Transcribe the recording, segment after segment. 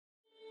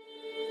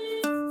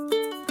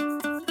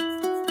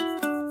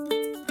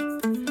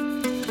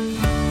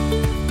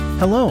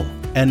Hello,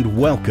 and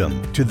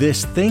welcome to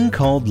This Thing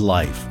Called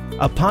Life,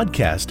 a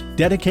podcast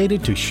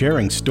dedicated to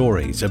sharing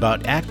stories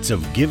about acts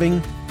of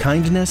giving,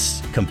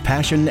 kindness,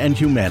 compassion, and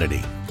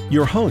humanity.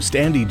 Your host,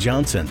 Andy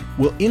Johnson,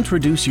 will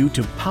introduce you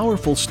to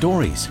powerful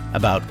stories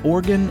about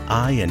organ,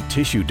 eye, and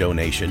tissue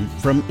donation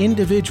from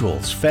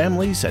individuals,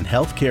 families, and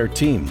healthcare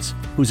teams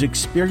whose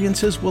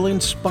experiences will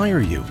inspire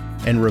you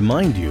and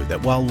remind you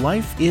that while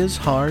life is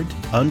hard,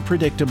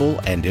 unpredictable,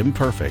 and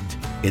imperfect,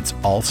 it's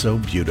also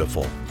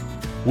beautiful.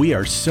 We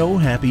are so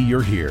happy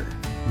you're here.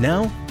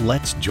 Now,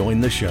 let's join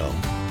the show.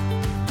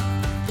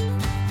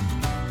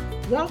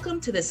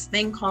 Welcome to This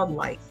Thing Called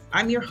Life.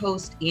 I'm your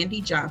host, Andy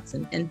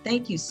Johnson, and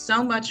thank you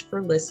so much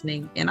for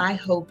listening, and I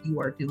hope you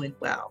are doing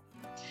well.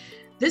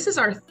 This is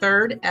our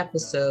third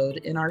episode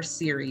in our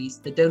series,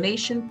 The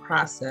Donation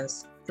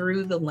Process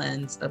Through the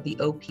Lens of the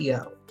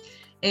OPO,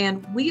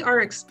 and we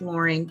are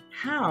exploring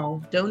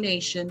how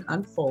donation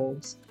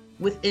unfolds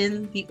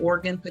within the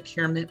Organ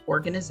Procurement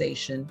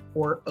Organization,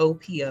 or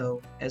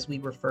OPO, as we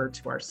refer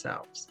to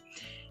ourselves.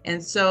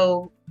 And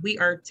so we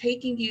are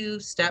taking you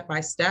step by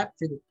step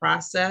through the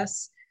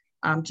process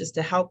just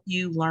to help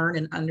you learn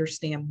and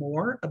understand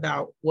more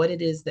about what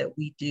it is that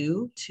we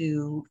do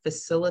to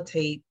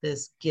facilitate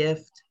this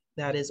gift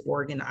that is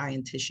organ, eye,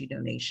 and tissue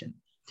donation.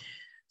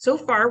 So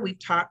far,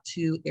 we've talked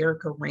to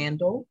Erica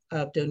Randall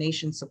of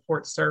Donation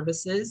Support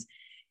Services,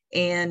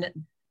 and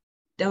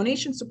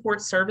Donation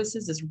Support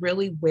Services is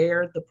really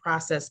where the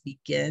process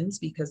begins,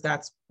 because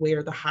that's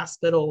where the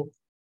hospital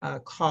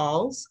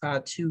calls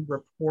to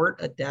report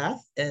a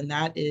death. And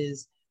that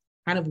is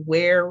kind of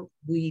where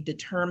we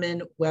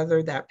determine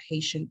whether that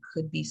patient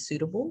could be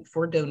suitable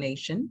for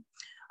donation.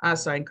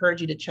 So I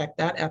encourage you to check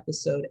that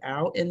episode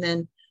out. And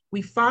then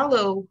we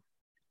follow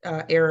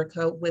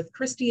Erica with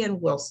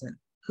Christiane Wilson,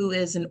 who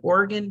is an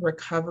organ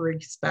recovery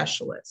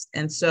specialist.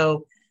 And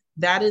so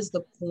that is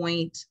the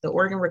point, the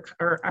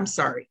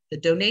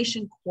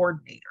donation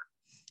coordinator.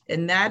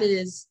 And that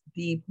is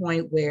the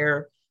point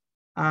where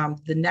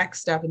the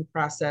next step in the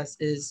process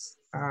is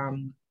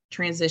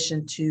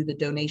transition to the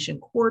donation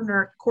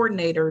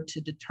coordinator to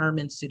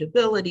determine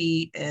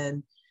suitability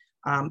and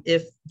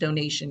if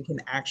donation can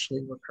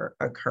actually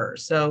occur.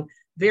 So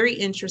very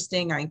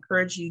interesting. I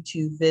encourage you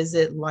to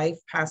visit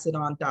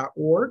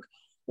lifepassiton.org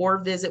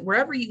or visit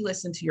wherever you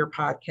listen to your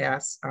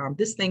podcasts.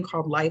 This Thing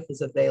Called Life is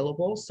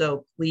available.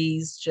 So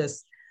please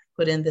just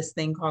put in This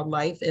Thing Called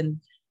Life and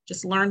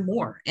just learn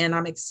more. And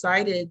I'm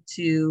excited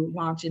to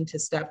launch into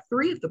step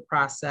 3 of the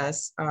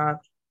process,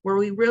 where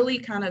we really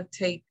kind of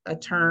take a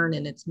turn,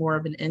 and it's more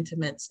of an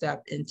intimate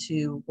step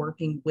into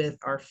working with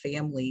our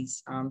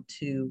families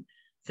to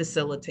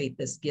facilitate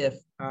this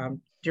gift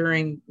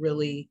during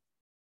really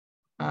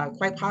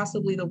quite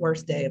possibly the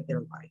worst day of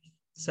their life.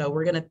 So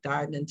we're going to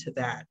dive into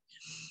that.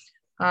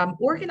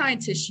 Organ, eye,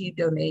 and tissue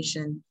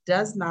donation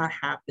does not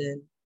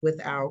happen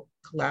without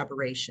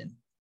collaboration.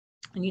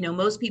 And,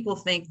 most people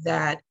think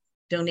that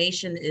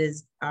donation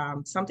is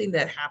something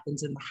that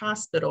happens in the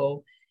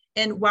hospital.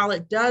 And while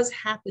it does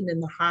happen in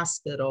the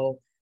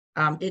hospital,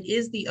 it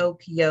is the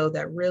OPO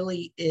that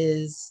really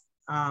is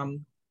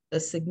a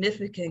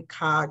significant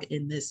cog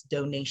in this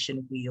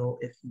donation wheel,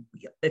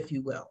 if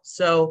you will.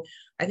 So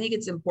I think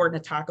it's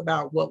important to talk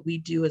about what we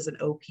do as an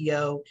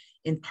OPO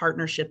in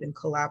partnership and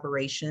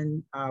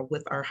collaboration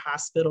with our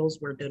hospitals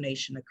where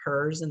donation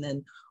occurs, and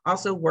then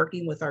also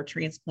working with our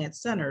transplant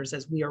centers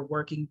as we are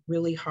working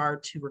really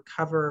hard to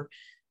recover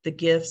the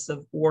gifts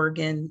of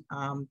organ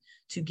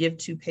to give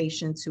to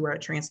patients who are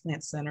at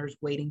transplant centers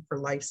waiting for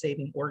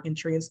life-saving organ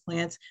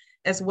transplants,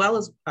 as well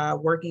as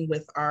working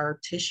with our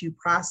tissue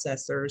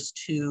processors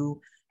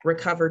to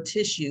recover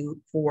tissue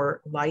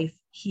for life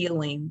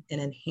healing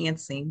and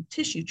enhancing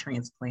tissue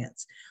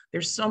transplants.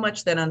 There's so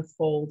much that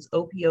unfolds.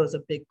 OPO is a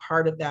big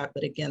part of that,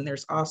 but again,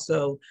 there's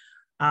also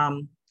a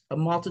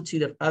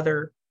multitude of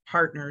other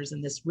partners,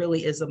 and this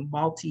really is a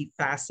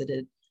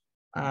multifaceted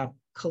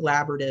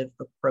collaborative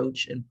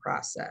approach and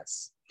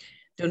process.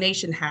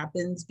 Donation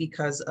happens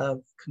because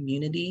of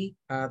community,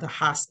 the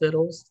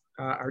hospitals,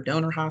 our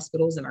donor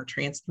hospitals and our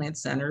transplant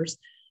centers,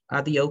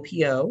 the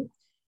OPO.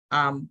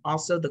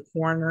 Also, the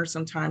coroner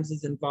sometimes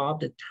is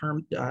involved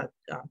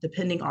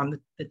depending on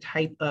the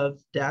type of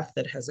death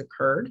that has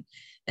occurred.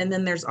 And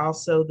then there's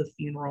also the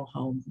funeral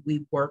home.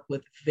 We work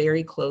with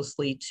very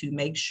closely to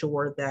make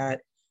sure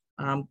that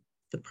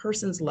the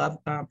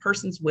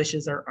person's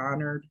wishes are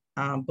honored,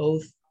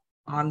 both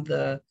on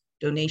the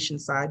donation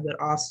side, but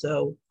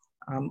also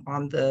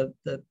on the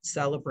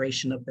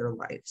celebration of their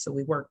life. So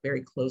we work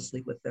very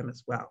closely with them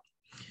as well.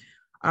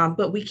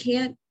 But we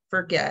can't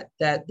forget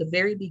that the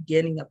very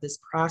beginning of this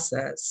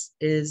process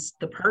is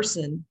the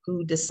person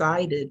who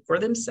decided for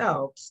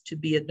themselves to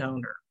be a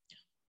donor,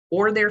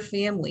 or their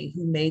family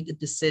who made the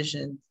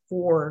decision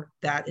for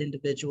that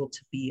individual to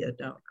be a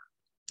donor.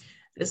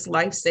 This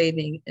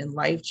life-saving and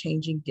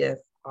life-changing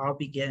gift all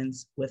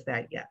begins with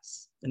that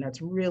yes. And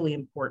that's really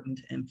important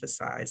to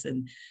emphasize.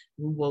 And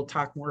we will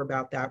talk more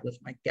about that with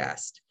my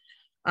guest.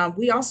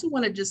 We also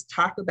want to just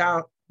talk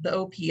about the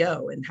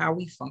OPO and how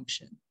we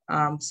function.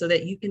 so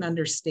that you can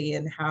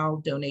understand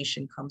how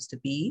donation comes to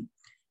be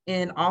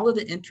and all of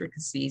the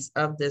intricacies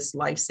of this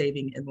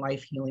life-saving and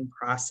life-healing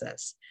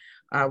process.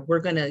 We're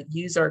going to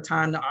use our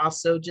time to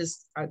also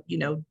just,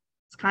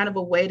 it's kind of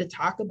a way to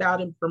talk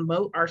about and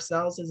promote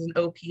ourselves as an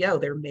OPO.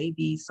 There may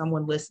be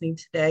someone listening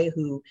today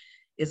who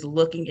is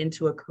looking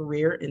into a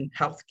career in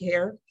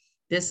healthcare.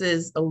 This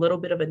is a little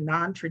bit of a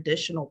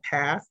non-traditional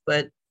path,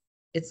 but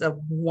it's a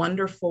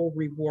wonderful,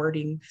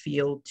 rewarding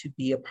field to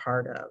be a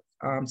part of.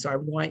 So I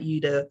want you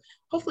to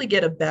hopefully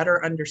get a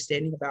better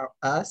understanding about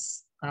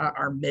us,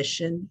 our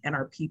mission, and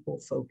our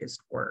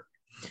people-focused work.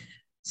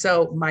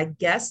 So my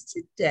guest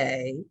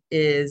today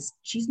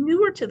she's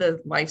newer to the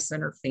Life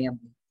Center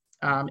family,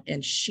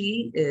 and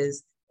she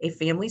is a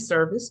family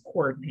service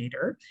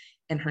coordinator,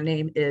 and her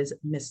name is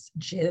Miss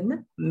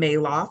Jen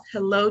Maloff.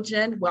 Hello,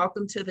 Jen.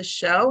 Welcome to the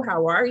show.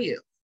 How are you?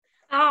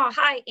 Oh,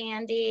 hi,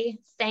 Andy.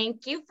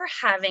 Thank you for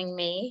having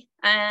me.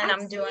 And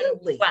Absolutely. I'm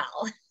doing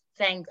well.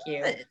 Thank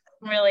you. Good.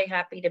 I'm really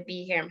happy to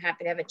be here. I'm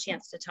happy to have a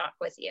chance to talk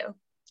with you.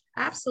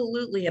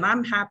 Absolutely. And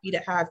I'm happy to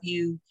have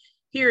you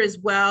here as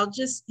well.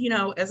 Just,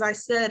 as I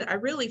said, I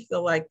really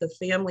feel like the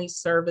family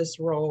service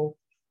role,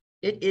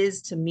 it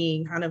is to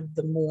me kind of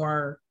the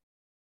more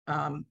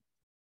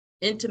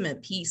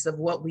intimate piece of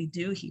what we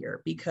do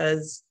here,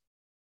 because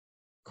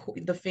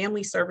the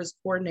family service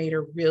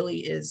coordinator really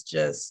is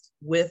just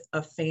with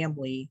a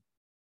family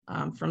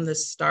from the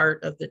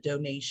start of the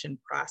donation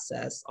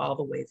process all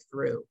the way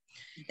through.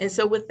 And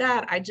so with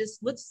that,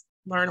 let's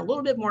learn a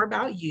little bit more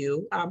about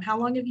you. How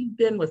long have you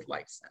been with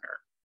Life Center?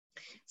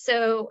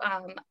 So,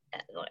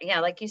 yeah,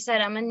 like you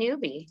said, I'm a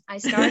newbie. I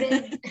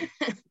started,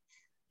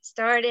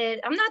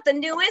 I'm not the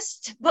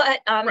newest, but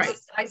Right.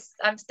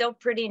 I'm still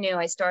pretty new.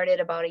 I started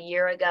about a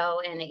year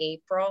ago in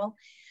April.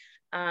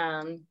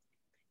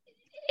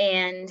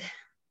 And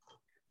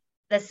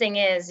the thing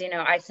is,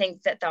 I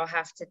think that they'll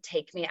have to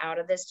take me out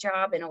of this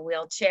job in a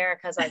wheelchair,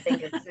 because I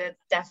think it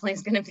definitely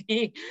is going to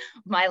be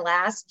my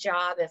last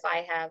job if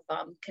I have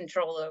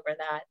control over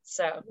that.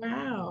 So,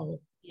 wow.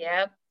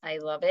 Yep, I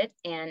love it.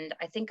 And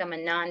I think I'm a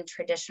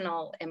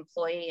non-traditional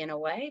employee in a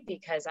way,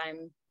 because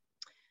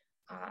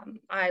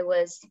I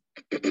was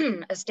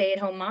a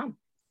stay-at-home mom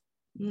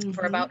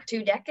for about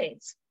 2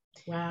 decades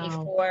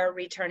before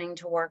returning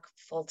to work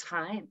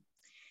full-time.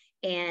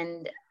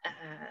 And,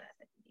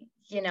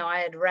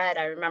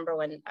 I remember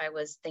when I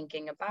was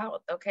thinking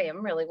about, okay,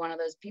 I'm really one of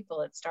those people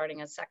that's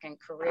starting a second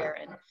career,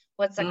 and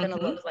what's that going to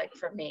look like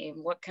for me?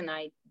 What can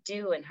I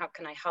do, and how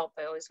can I help?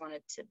 I always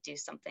wanted to do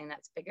something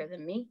that's bigger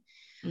than me.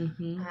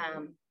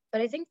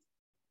 But I think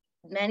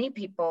many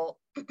people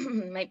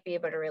might be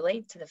able to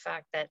relate to the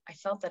fact that I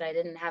felt that I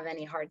didn't have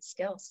any hard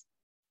skills.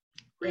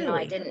 Really?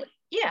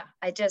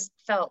 I just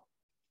felt,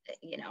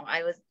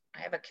 I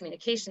have a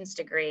communications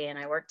degree, and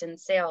I worked in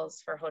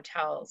sales for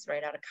hotels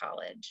right out of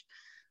college.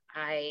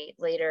 I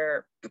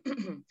later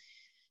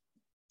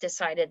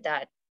decided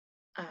that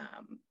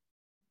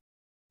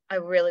I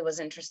really was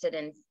interested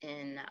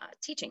in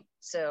teaching.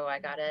 So I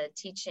got a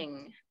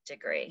teaching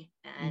degree,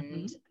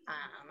 and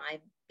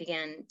I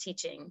began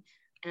teaching,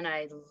 and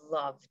I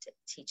loved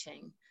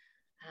teaching.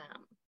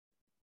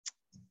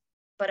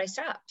 But I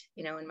stopped,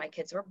 when my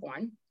kids were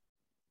born.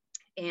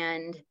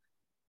 And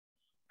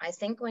I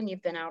think when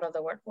you've been out of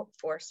the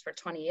workforce for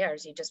 20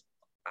 years,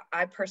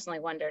 I personally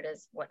wondered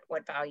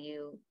what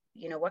value,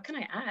 what can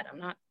I add? I'm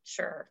not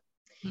sure.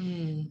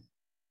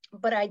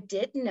 But I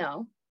did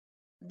know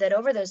that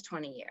over those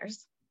 20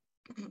 years,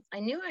 I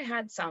knew I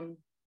had some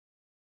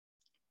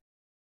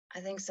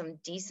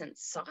decent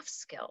soft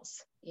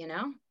skills,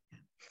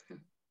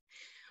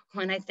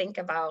 When I think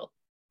about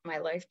my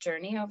life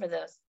journey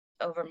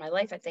over my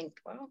life, I think,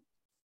 well,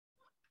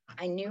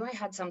 I knew I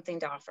had something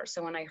to offer.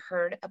 So when I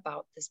heard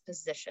about this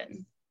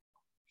position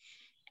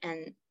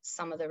and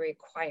some of the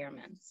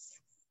requirements,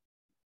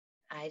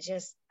 I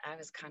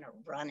was kind of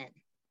running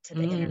to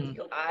the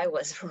interview. I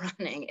was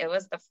running. It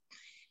was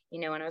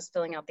when I was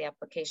filling out the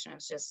application, I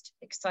was just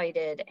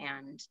excited.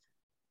 And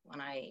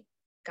when I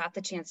got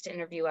the chance to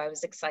interview, I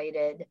was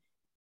excited.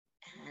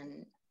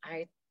 And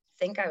I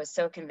think I was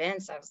so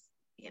convinced. I was,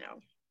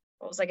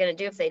 what was I going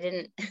to do if they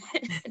didn't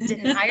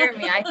hire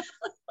me?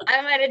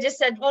 I might have just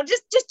said, well,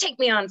 just take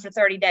me on for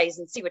 30 days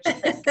and see what you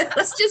think.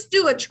 Let's just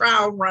do a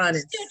trial run.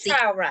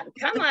 Trial run.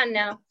 Come on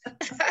now.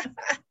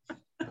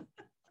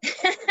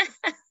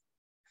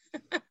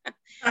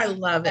 I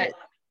love it.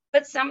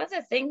 But some of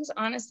the things,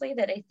 honestly,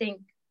 that I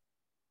think,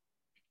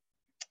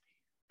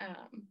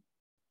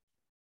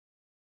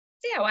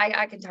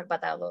 I can talk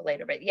about that a little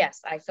later. But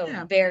yes, I feel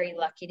very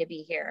lucky to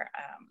be here,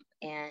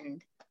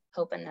 and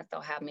hoping that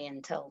they'll have me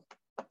until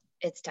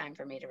it's time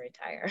for me to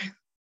retire.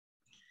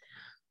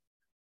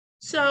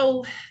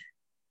 So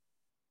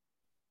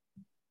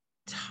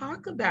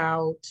talk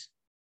about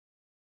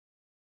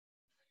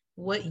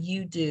what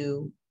you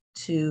do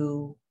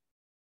to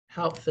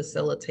help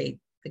facilitate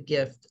the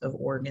gift of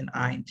organ,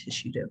 eye, and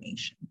tissue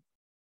donation.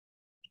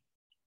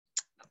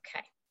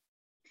 Okay.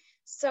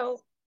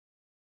 So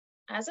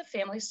as a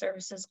family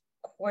services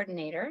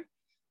coordinator,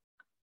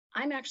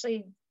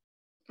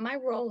 my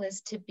role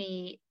is to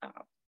be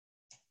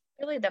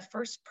really the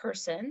first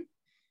person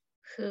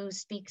who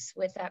speaks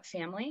with that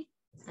family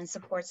and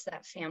supports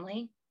that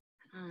family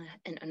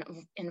and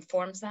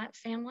informs that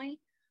family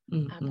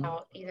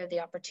about either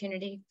the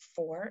opportunity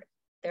for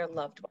their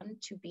loved one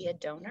to be a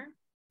donor,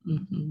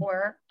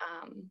 or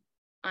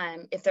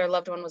if their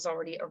loved one was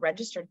already a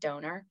registered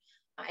donor.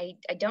 I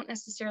don't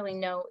necessarily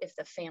know if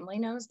the family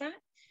knows that,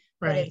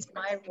 but it's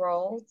my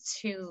role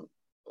to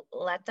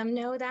let them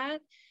know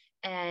that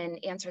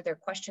and answer their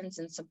questions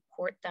and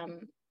support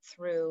them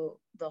through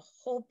the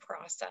whole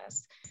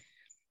process.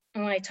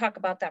 And when I talk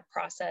about that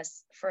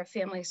process for a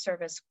family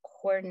service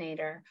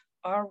coordinator,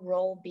 our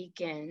role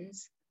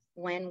begins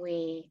when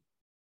we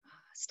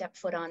step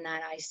foot on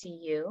that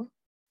ICU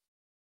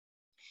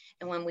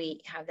and when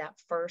we have that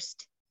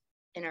first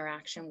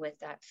interaction with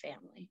that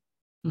family.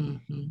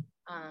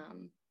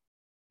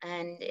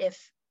 And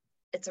if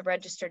it's a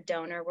registered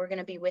donor, we're going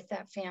to be with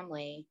that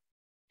family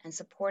and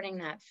supporting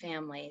that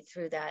family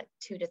through that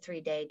 2 to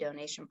 3 day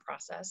donation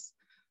process,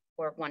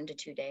 or 1 to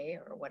 2 day,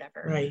 or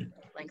whatever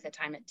length of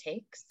time it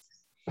takes.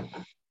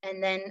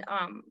 And then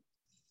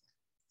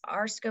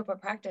our scope of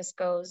practice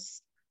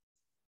goes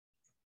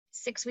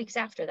 6 weeks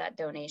after that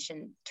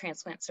donation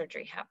transplant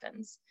surgery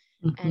happens.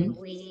 And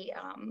we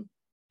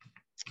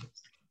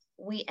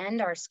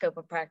end our scope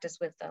of practice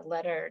with a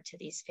letter to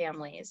these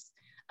families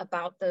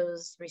about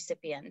those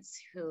recipients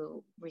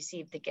who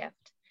received the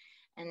gift.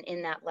 And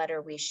in that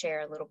letter, we share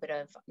a little bit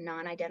of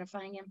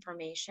non-identifying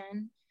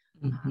information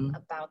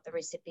about the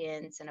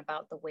recipients and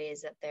about the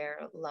ways that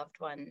their loved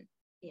one,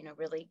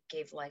 really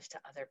gave life to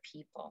other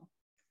people.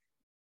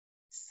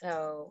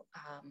 So,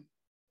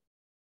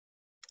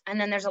 and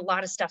then there's a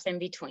lot of stuff in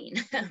between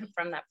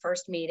from that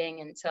first meeting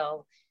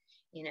until,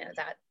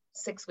 that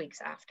 6 weeks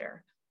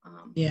after. A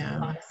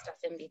lot of stuff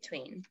in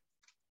between.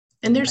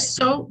 And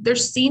there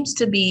seems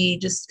to be,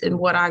 just in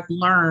what I've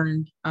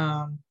learned,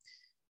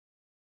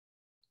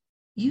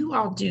 you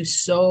all do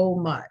so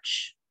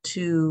much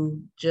to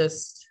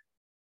just,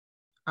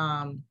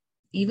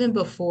 even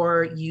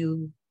before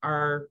you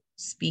are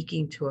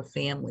speaking to a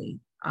family,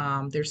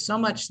 there's so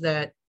much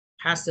that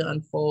has to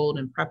unfold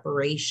in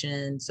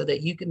preparation so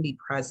that you can be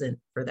present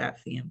for that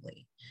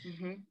family.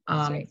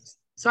 Right.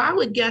 So I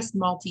would guess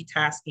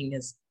multitasking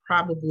is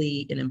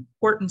probably an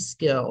important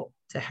skill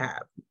to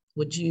have.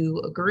 Would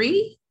you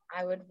agree?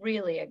 I would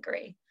really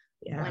agree.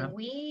 Yeah. When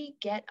we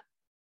get,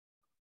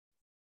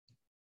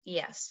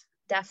 yes,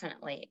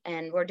 definitely.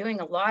 And we're doing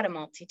a lot of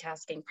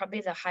multitasking.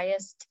 Probably the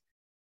highest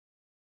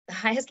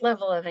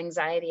level of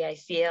anxiety I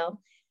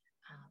feel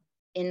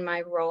in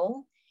my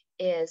role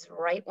is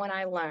right when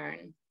I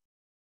learn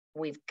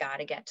we've got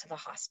to get to the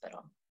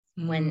hospital.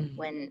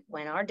 When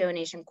our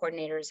donation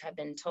coordinators have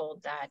been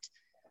told that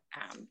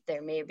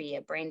there may be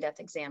a brain death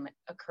exam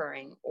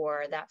occurring,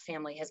 or that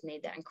family has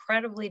made that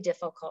incredibly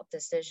difficult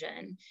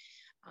decision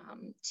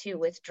to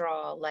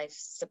withdraw life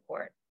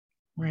support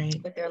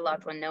with their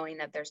loved one, knowing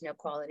that there's no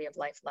quality of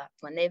life left.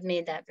 When they've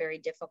made that very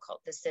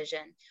difficult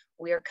decision,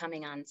 we are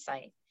coming on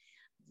site.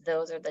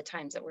 Those are the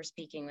times that we're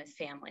speaking with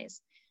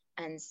families.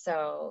 And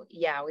so,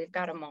 yeah, we've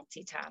got to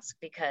multitask,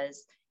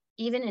 because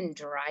even in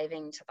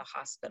driving to the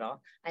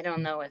hospital, I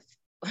don't know if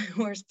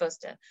we're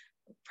supposed to,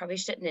 probably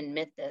shouldn't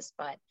admit this,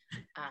 but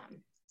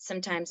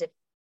sometimes if,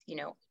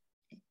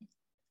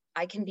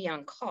 I can be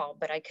on call,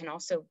 but I can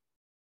also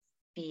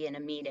be in a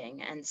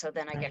meeting. And so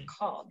then I get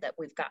called that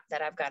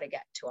I've got to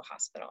get to a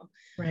hospital.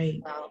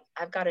 Right. Well,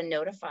 I've got to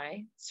notify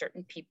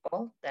certain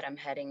people that I'm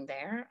heading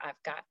there.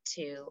 I've got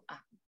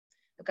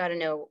to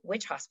know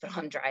which hospital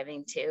I'm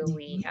driving to.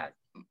 We have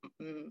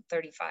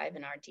 35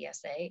 in our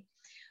DSA.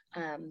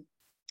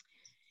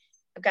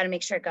 I've got to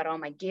make sure I've got all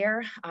my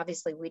gear.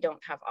 Obviously, we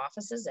don't have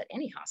offices at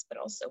any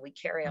hospital, so we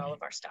carry all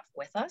of our stuff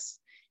with us.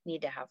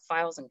 Need to have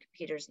files and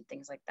computers and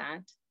things like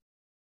that.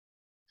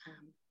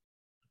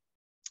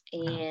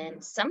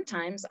 And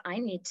sometimes I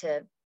need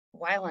to,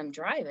 while I'm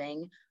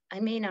driving, I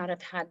may not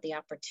have had the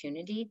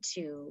opportunity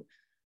to,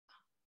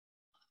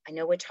 I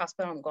know which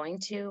hospital I'm going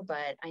to,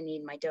 but I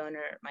need my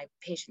donor, my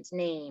patient's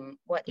name,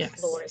 what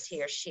floor is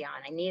he or she on?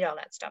 I need all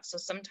that stuff. So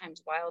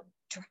sometimes while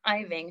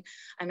driving,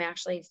 I'm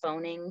actually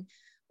phoning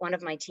one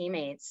of my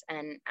teammates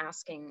and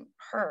asking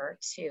her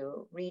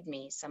to read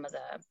me some of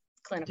the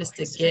clinical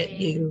history. Just to get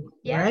you,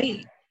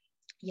 right?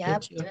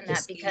 Yep, doing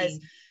that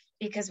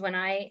because when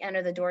I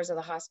enter the doors of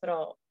the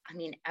hospital, I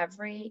mean,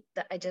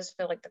 I just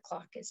feel like the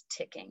clock is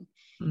ticking,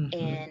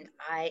 and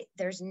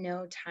there's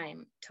no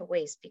time to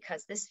waste,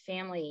 because this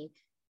family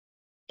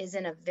is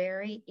in a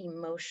very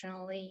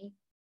emotionally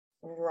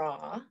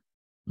raw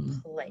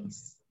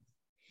place,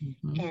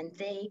 and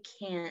they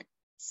can't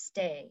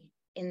stay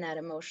in that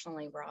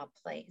emotionally raw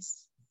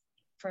place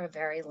for a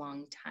very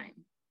long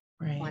time.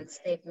 Once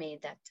they've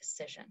made that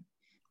decision,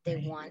 they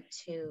want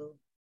to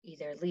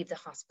either leave the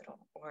hospital,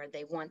 or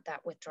they want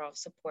that withdrawal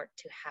support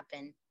to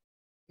happen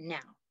now.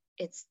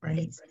 It's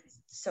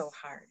so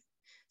hard.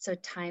 So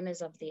time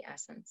is of the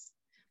essence.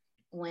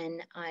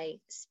 When I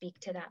speak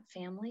to that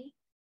family,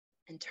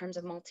 in terms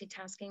of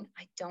multitasking,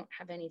 I don't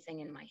have anything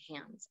in my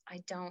hands.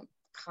 I don't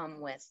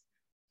come with,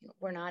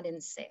 we're not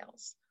in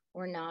sales.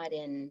 We're not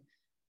in,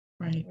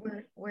 Right.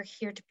 We're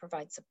here to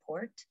provide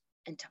support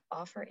and to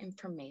offer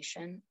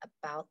information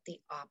about the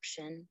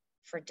option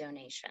for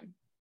donation.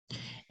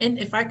 And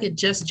if I could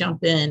just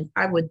jump in,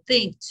 I would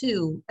think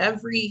too,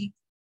 every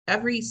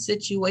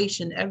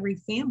situation, every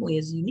family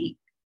is unique,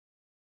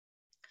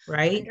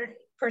 right?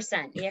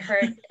 100%. You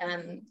heard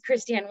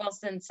Christiane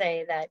Wilson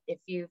say that if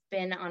you've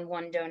been on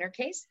one donor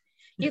case,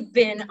 you've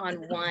been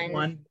on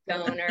one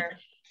donor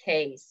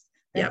case.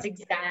 That's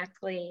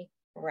exactly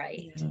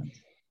right. Yeah.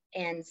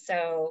 And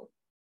so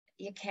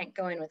you can't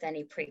go in with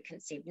any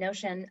preconceived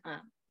notion.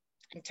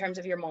 In terms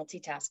of your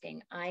multitasking,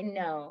 I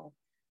know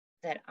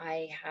that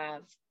I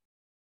have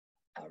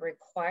a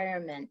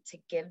requirement to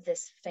give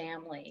this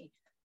family,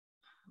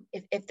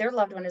 if their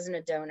loved one isn't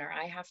a donor,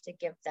 I have to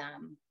give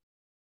them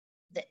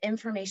the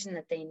information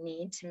that they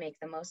need to make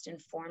the most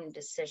informed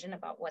decision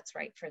about what's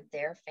right for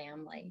their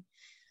family.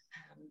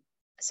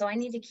 So I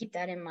need to keep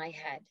that in my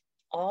head,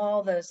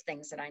 all those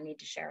things that I need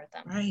to share with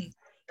them. Right.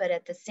 But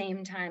at the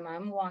same time,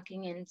 I'm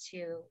walking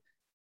into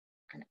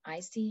an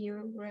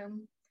ICU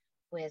room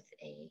with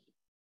a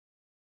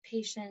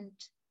patient,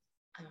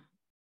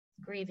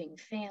 grieving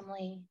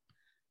family.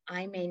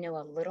 I may know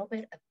a little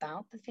bit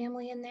about the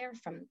family in there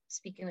from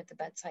speaking with the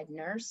bedside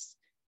nurse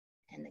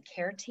and the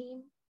care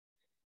team,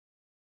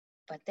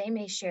 but they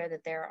may share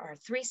that there are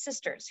 3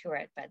 sisters who are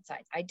at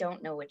bedside. I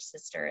don't know which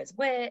sister is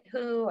with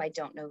who. I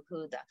don't know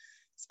who the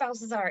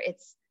spouses are.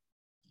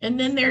 And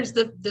then there's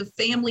the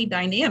family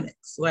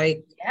dynamics.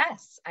 Like,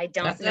 yes, I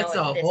don't know. That's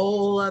a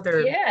whole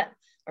other. Yeah,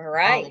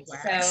 right.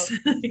 So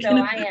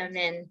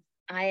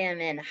I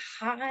am in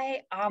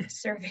high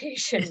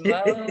observation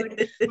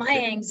mode.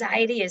 My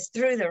anxiety is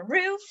through the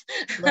roof,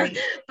 right.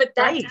 But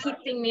that's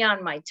keeping me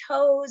on my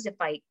toes. If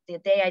the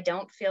day I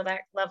don't feel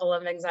that level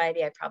of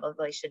anxiety, I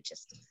probably should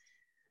just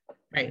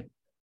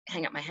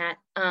hang up my hat.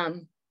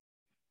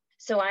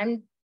 So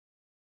I'm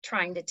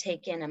trying to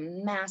take in a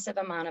massive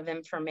amount of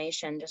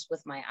information just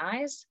with my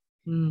eyes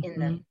in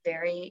the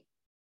very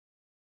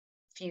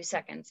few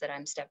seconds that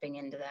I'm stepping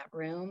into that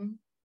room.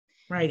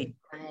 Right.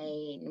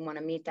 I want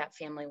to meet that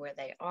family where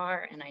they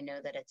are, and I know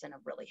that it's in a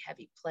really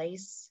heavy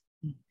place.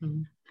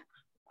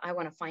 I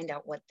want to find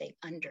out what they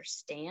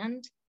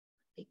understand,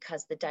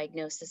 because the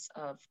diagnosis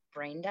of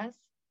brain death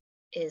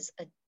it's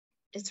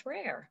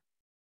rare.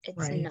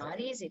 It's not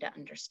easy to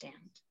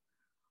understand.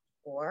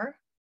 Or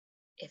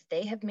if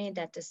they have made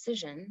that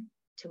decision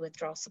to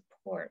withdraw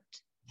support,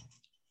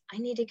 I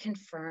need to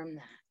confirm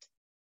that.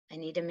 I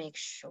need to make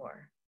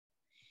sure.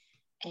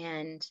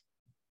 And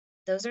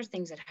those are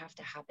things that have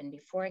to happen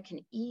before I can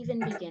even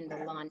begin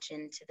to launch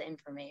into the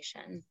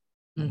information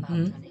about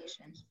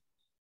donation.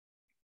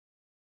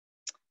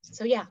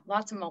 So yeah,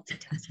 lots of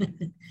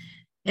multitasking.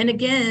 And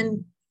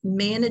again,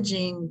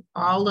 managing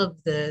all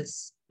of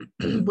this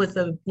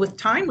with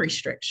time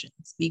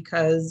restrictions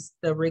because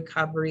the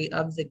recovery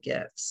of the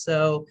gift.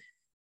 So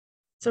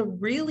it's a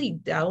really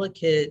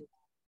delicate,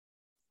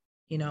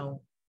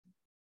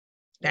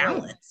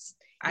 balance.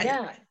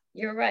 Yeah.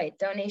 You're right.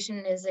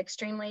 Donation is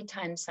extremely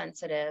time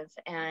sensitive,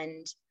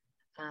 and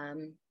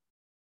and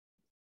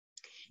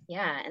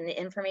the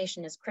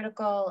information is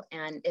critical,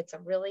 and it's a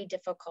really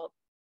difficult.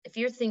 If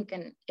you think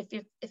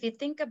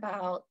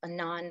about a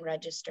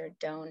non-registered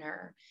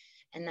donor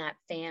and that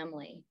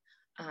family,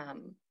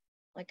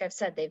 like I've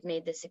said, they've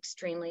made this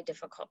extremely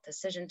difficult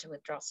decision to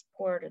withdraw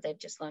support, or they've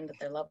just learned that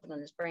their loved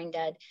one is brain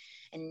dead,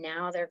 and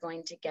now they're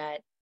going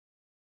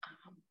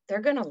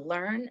to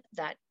learn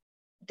that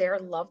their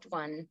loved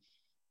one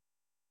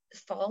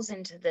falls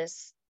into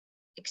this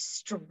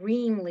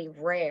extremely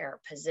rare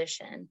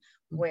position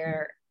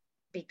where,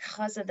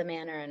 because of the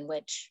manner in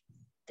which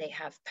they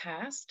have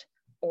passed,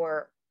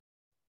 or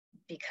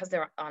because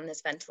they're on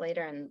this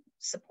ventilator and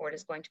support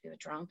is going to be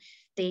withdrawn,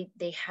 they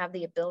have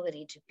the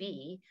ability to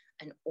be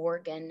an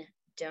organ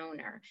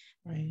donor.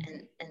 Right.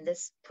 And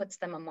this puts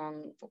them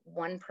among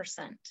 1%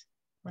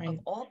 of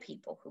all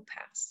people who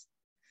pass.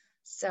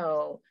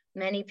 So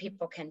many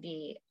people can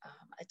be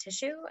a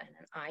tissue and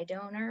an eye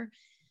donor,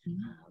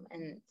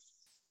 and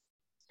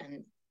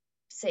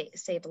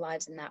save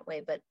lives in that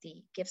way. But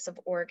the gifts of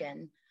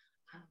organ,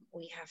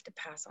 we have to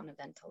pass on a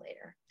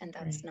ventilator, and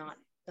that's not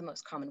the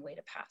most common way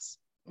to pass.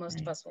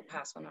 Most of us will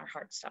pass when our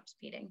heart stops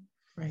beating.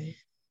 Right.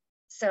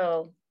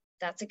 So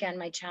that's, again,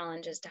 my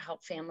challenge is to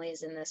help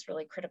families in this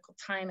really critical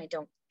time. I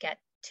don't get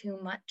too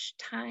much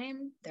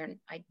time.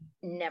 I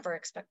never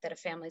expect that a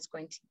family is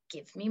going to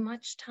give me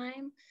much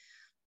time,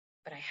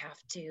 but I have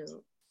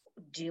to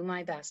do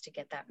my best to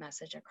get that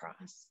message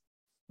across.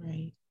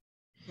 Right.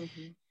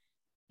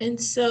 And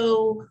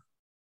so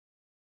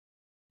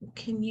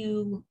can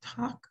you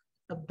talk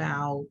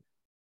about,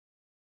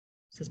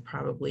 this is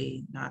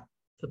probably not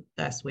the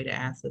best way to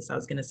ask this. I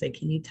was going to say,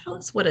 can you tell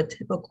us what a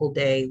typical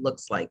day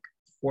looks like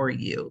for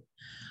you?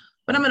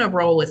 But I'm going to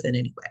roll with it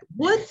anyway.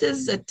 What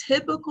does a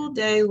typical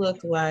day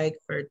look like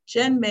for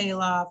Jen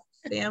Maloff,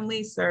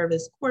 Family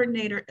Service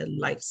Coordinator at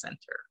Life Center?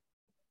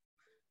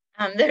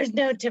 There's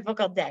no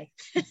typical day.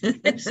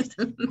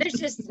 there's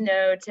just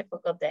no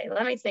typical day.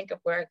 Let me think of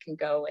where I can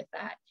go with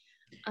that.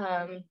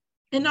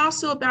 And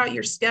also about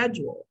your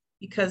schedule,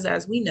 because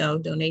as we know,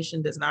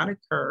 donation does not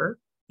occur,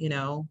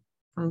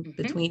 from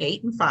between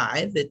 8 and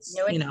 5. It's,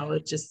 No,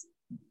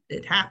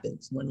 it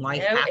happens when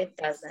life no, happens. it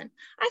doesn't.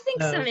 I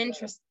think some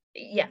interest.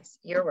 Yes,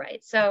 you're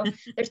right. So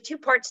there's two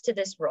parts to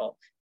this role.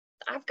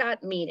 I've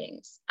got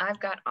meetings,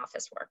 I've got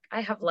office work, I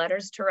have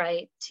letters to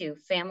write to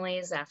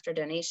families after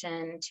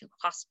donation, to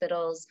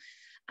hospitals.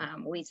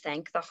 We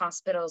thank the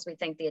hospitals, we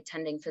thank the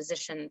attending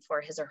physician for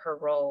his or her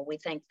role, we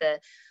thank the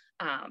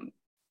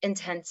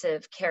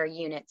intensive care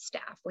unit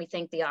staff, we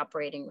thank the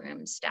operating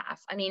room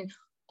staff. I mean,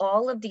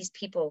 all of these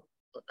people,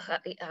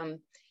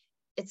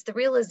 it's the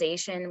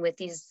realization with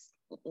these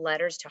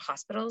letters to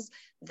hospitals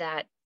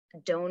that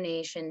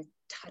donation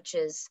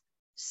touches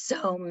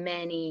so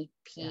many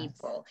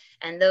people. Yes.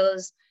 And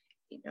those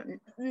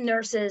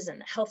nurses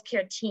and the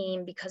healthcare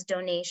team, because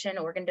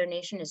organ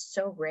donation is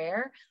so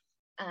rare,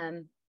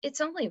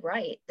 it's only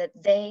right that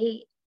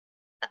they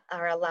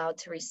are allowed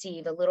to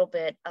receive a little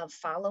bit of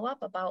follow-up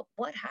about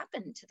what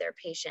happened to their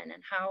patient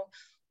and how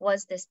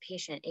was this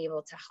patient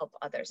able to help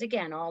others.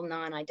 Again, all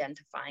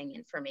non-identifying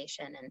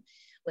information and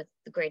with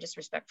the greatest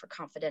respect for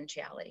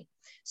confidentiality.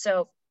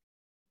 So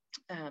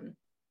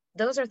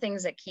those are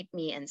things that keep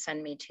me and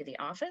send me to the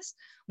office.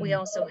 We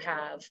also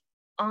have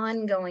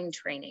ongoing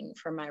training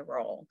for my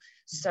role.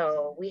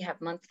 So we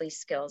have monthly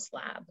skills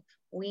lab.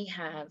 We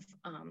have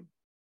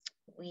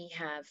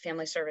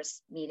family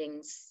service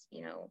meetings,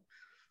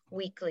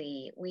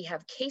 weekly. We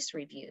have case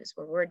reviews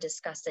where we're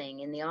discussing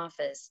in the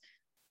office,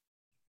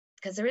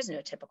 because there is no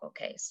typical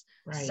case.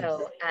 Right.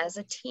 So as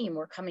a team,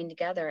 we're coming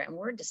together and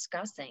we're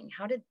discussing,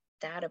 how did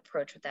that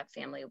approach with that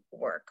family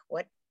work?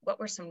 What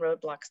were some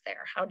roadblocks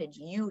there? How did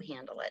you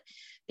handle it?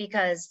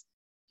 Because,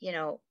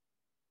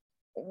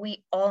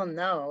 we all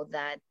know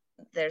that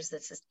there's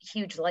this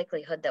huge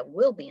likelihood that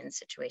we'll be in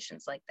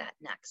situations like that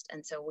next.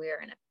 And so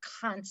we're in a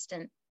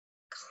constant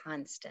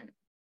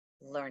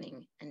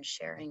learning and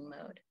sharing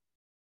mode.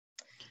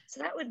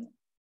 So that would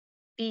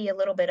be a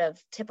little bit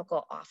of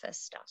typical office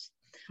stuff.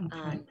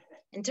 Okay.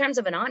 In terms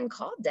of an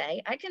on-call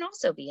day, I can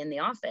also be in the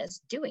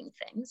office doing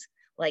things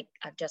like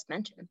I've just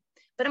mentioned.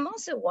 But I'm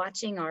also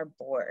watching our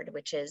board,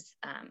 which is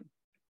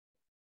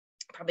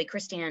probably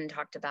Christiane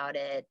talked about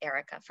it,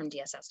 Erica from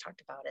DSS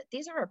talked about it.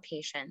 These are our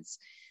patients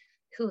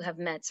who have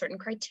met certain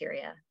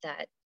criteria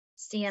that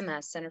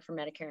CMS, Center for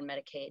Medicare and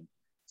Medicaid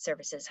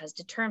Services, has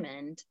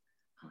determined.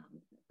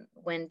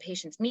 When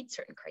patients meet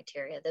certain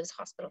criteria, those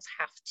hospitals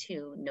have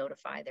to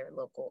notify their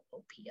local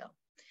OPO.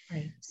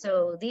 Right.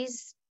 So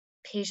these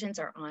patients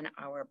are on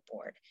our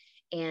board.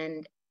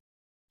 And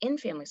in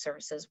family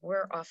services,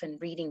 we're often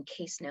reading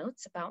case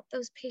notes about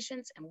those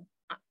patients, and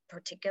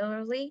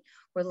particularly,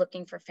 we're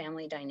looking for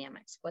family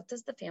dynamics. What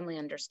does the family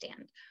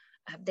understand?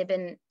 Have they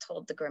been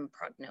told the grim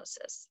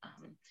prognosis?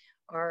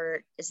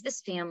 Or is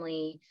this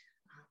family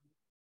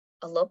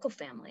a local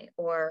family?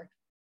 Or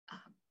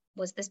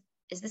is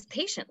this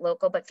patient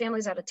local, but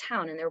family's out of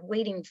town and they're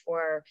waiting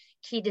for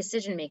key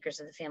decision makers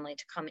of the family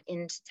to come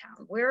into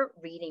town? We're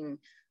reading,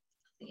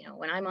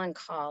 when I'm on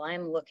call,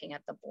 I'm looking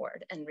at the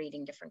board and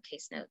reading different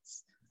case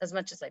notes as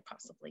much as I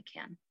possibly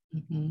can.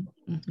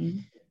 Mm-hmm. Mm-hmm.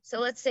 So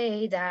let's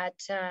say that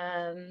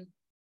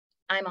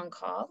I'm on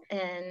call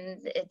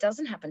and it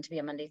doesn't happen to be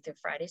a Monday through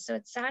Friday, so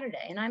it's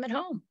Saturday and I'm at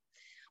home.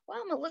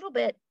 Well, I'm a little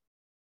bit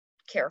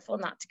careful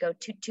not to go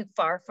too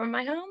far from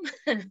my home.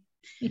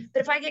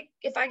 But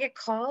if I get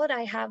called,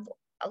 I have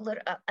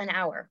an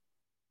hour,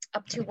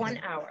 up to 1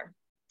 hour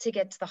to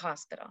get to the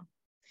hospital.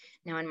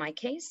 Now, in my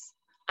case,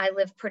 I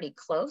live pretty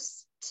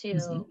close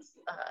to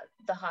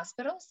the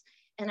hospitals,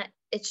 and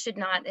it should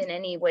not in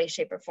any way,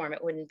 shape, or form,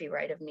 it wouldn't be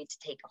right of me to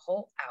take a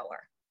whole hour.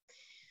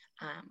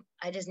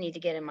 I just need to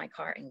get in my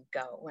car and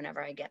go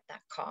whenever I get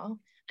that call.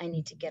 I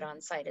need to get on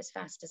site as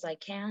fast as I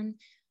can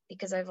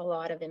because I have a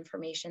lot of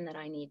information that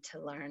I need to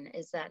learn.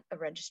 Is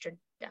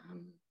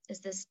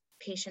this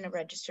patient a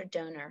registered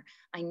donor?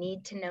 I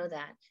need to know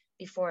that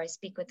before I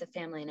speak with the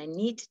family, and I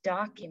need to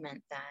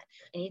document that.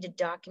 I need to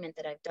document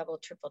that I've double,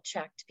 triple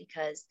checked,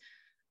 because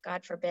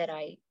God forbid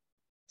I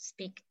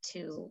speak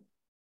to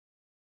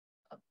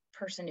a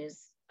person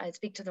I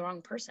speak to the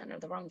wrong person or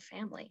the wrong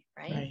family,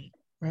 right?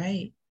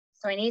 Right.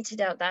 So I need to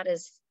doubt that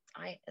is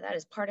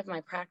part of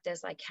my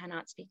practice. I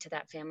cannot speak to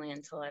that family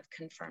until I've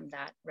confirmed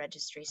that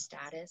registry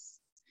status.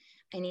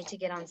 I need to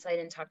get on site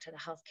and talk to the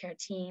healthcare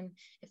team.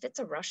 If it's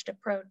a rushed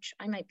approach,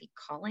 I might be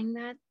calling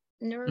that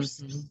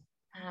nurse,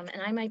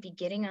 and I might be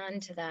getting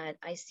onto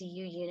that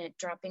ICU unit,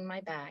 dropping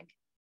my bag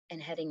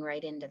and heading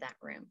right into that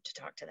room to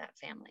talk to that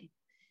family.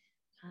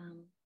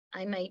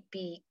 I might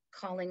be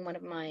calling one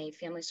of my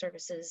family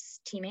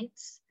services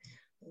teammates.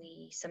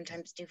 We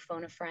sometimes do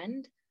phone a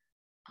friend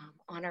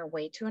on our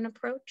way to an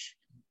approach,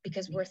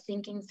 because we're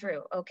thinking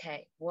through,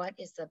 okay, what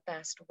is the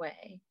best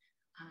way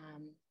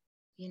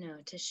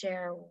to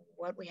share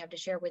what we have to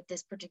share with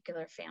this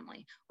particular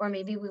family. Or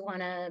maybe we want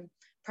to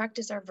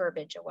practice our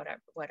verbiage or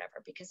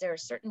whatever, because there are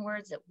certain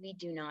words that we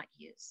do not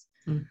use.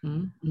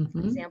 For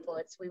example,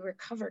 we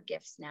recover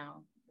gifts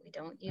now. We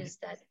don't use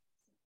that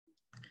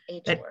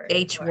H word.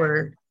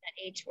 That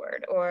H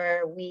word,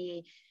 or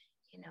we,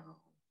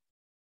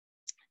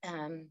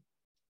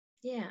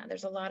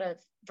 there's a lot of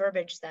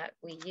verbiage that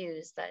we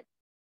use that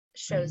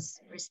shows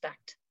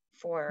respect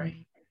for,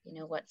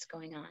 what's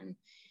going on.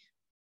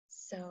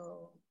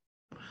 So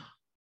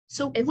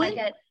if I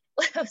get,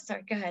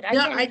 sorry, go ahead.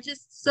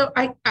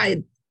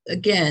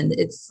 Again,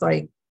 it's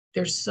like,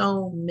 there's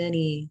so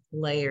many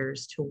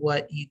layers to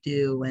what you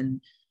do.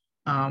 And,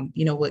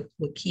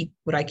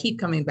 what I keep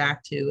coming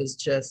back to is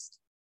just,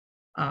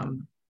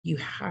 you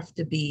have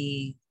to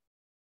be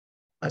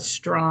a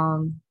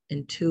strong,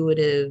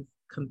 intuitive,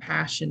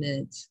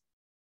 compassionate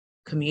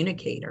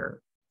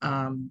communicator.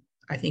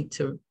 I think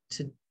to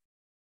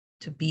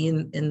be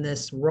in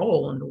this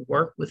role and to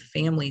work with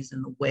families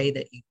in the way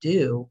that you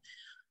do.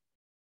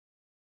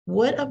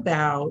 What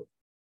about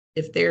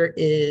if there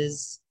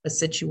is a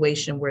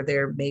situation where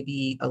there may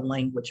be a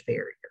language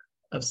barrier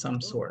of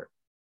some sort?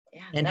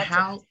 Yeah, and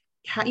how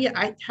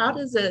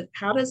does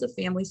a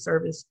family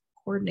service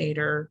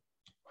coordinator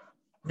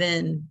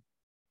then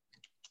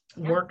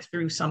work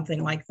through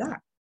something like that?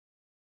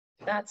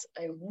 That's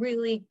a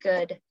really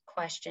good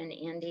question,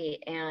 Andy.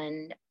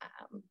 And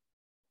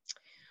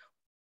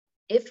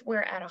if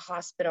we're at a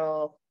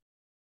hospital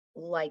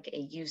like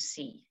a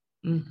UC,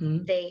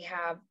 they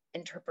have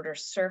interpreter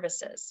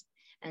services.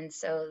 And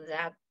so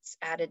that's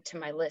added to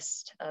my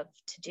list of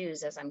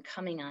to-dos as I'm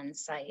coming on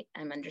site.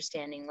 I'm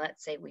understanding,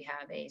 let's say we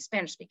have a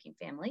Spanish-speaking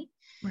family.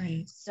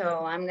 Right.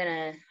 So I'm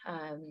going to,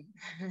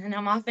 and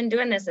I'm often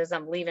doing this as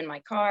I'm leaving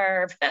my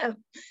car,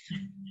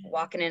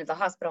 walking into the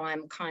hospital,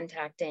 I'm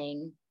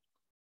contacting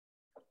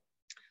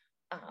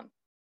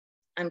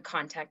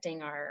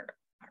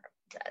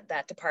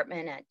that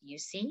department at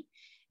UC,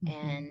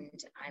 and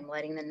I'm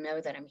letting them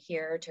know that I'm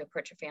here to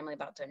approach a family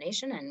about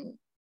donation, and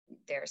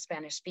they're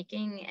Spanish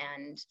speaking,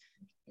 and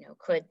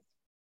could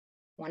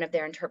one of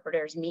their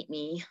interpreters meet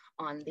me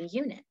on the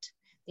unit.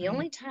 The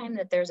only time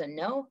that there's a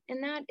no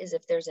in that is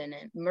if there's an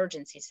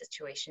emergency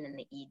situation in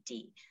the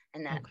ED,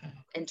 and that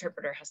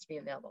interpreter has to be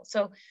available.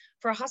 So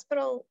for a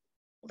hospital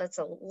that's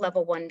a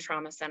level 1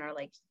 trauma center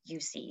like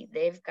UC,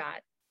 they've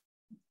got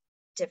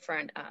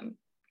different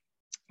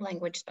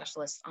language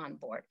specialists on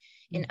board.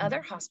 In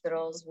other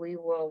hospitals, we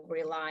will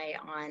rely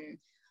on,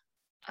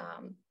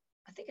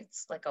 I think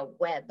it's like a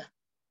web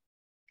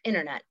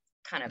internet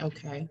kind of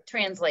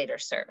translator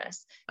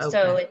service.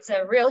 So it's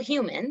a real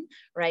human,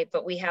 right?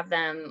 But we have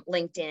them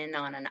linked in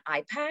on an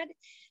iPad.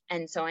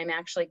 And so I'm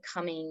actually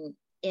coming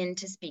in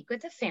to speak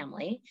with the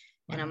family,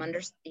 and I'm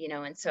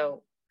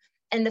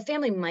and the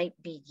family might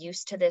be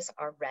used to this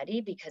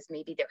already because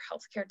maybe their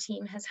healthcare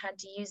team has had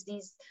to use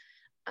these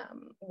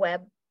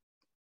web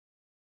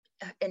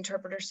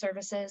interpreter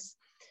services.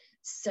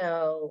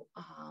 So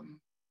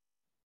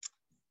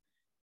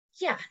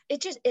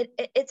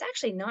it's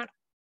actually not,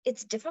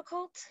 it's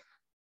difficult,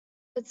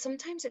 but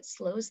sometimes it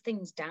slows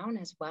things down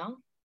as well.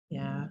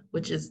 Yeah,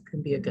 which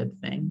can be a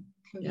good thing.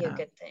 Can be a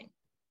good thing.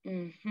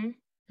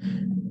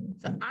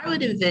 So I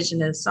would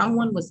envision if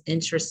someone was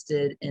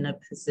interested in a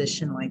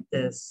position like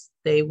this,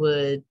 they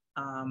would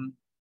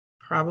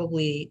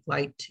probably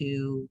like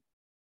to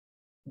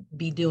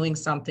be doing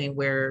something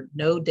where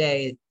no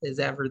day is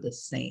ever the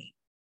same.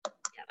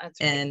 Yeah,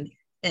 that's right.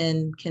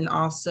 And can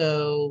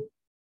also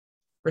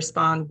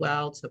respond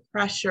well to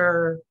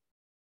pressure,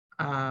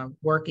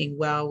 working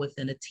well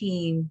within a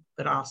team,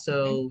 but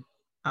also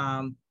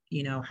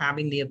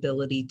having the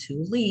ability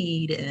to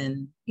lead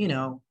and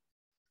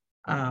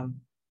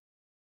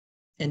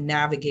and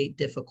navigate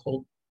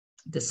difficult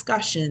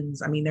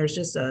discussions. I mean, there's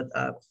just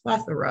a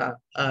plethora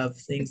of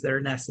things that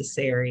are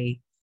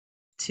necessary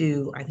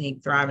to, I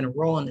think, thrive and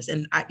roll in this.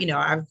 And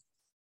I've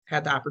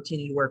had the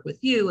opportunity to work with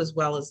you as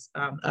well as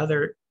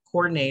other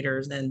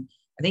coordinators, and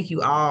I think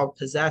you all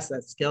possess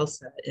that skill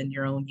set in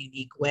your own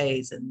unique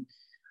ways. And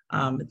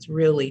it's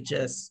really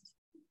just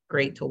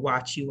great to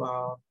watch you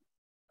all,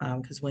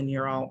 because when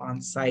you're all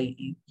on site,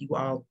 you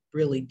all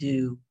really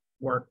do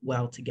work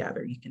well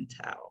together. You can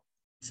tell.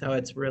 So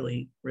it's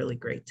really, really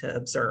great to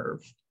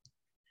observe.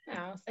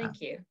 Oh,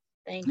 thank you.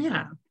 Thank you.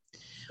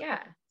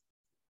 Yeah.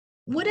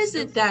 What is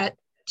it that,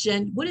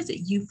 Jen, what is it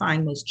you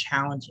find most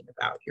challenging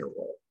about your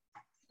role?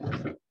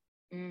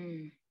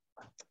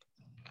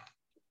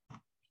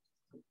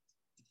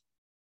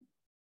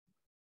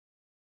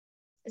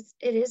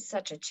 It is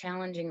such a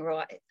challenging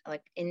role,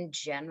 like in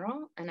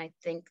general, and I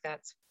think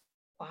that's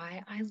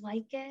why I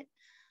like it.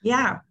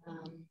 Yeah,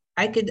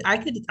 I could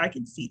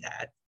see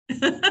that.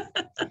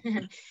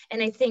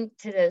 And I think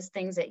to those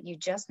things that you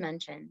just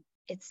mentioned,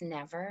 it's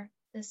never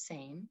the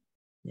same.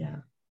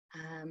 Yeah.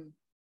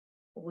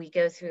 We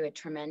go through a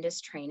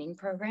tremendous training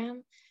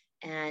program,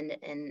 and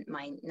in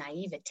my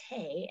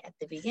naivete at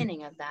the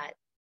beginning of that,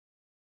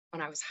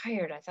 when I was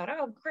hired, I thought,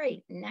 oh,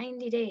 great,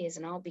 90 days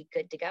and I'll be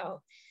good to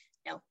go.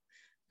 No,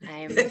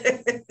 you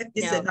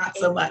said not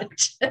so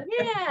much.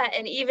 Yeah.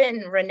 And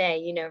even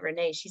Renee,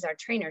 Renee, she's our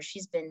trainer.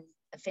 She's been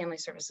a family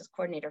services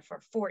coordinator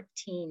for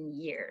 14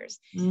 years.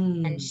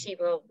 Mm. And she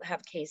will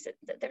have cases.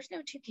 There's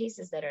no two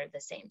cases that are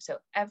the same. So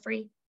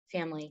every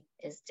family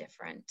is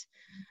different.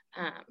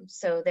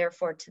 So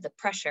therefore, to the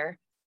pressure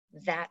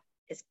that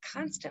is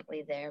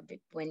constantly there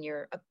when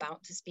you're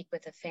about to speak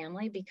with a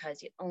family,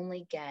 because you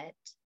only get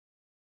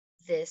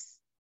this,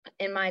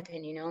 in my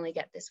opinion, you only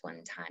get this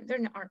one time. There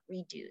aren't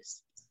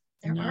redos.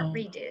 There aren't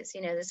redos.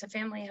 You know, this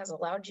family has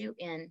allowed you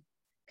in,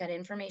 got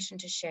information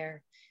to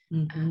share.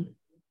 Mm-hmm.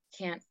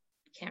 Can't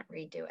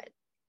redo it.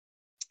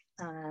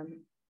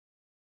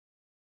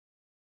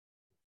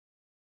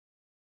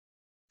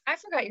 I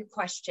forgot your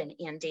question,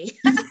 Andy.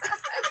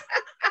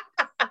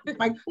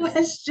 My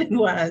question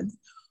was,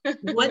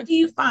 what do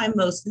you find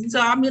most, and so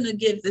I'm going to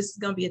give, this is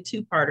going to be a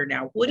two-parter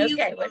now. What do you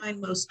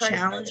find most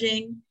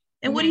challenging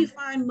and what do you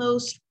find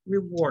most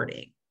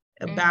rewarding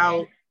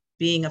about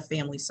being a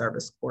family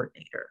service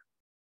coordinator?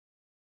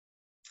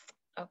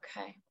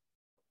 Okay.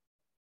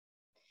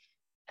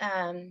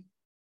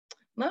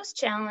 Most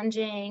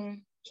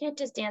challenging, can't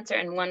just answer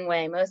in one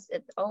way.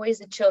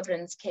 Always a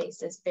children's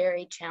case is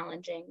very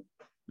challenging.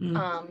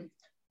 When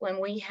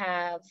we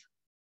have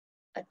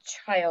a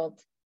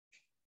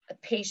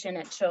patient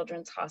at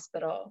Children's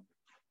Hospital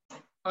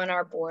on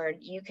our board,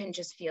 you can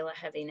just feel a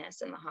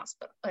heaviness in the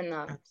hospital,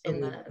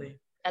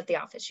 at the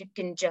office. You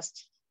can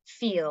just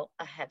feel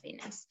a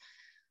heaviness.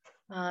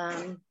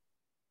 And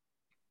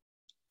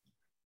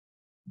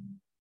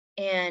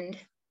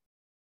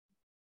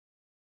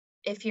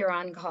if you're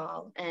on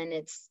call and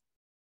it's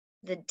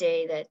the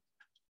day that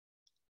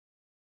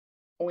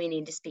we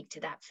need to speak to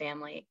that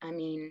family, I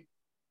mean,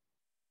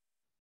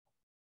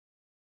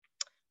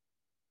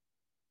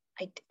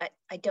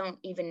 I don't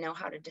even know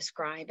how to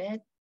describe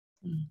it.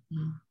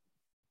 Mm-hmm.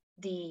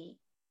 The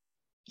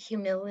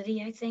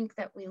humility, I think,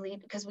 that we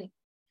lead, because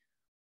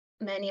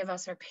many of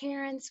us are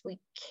parents, we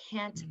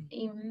can't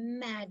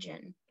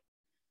imagine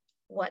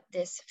what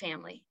this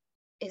family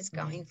is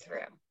going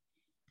through.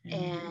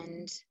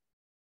 And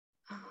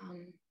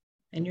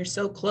you're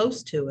so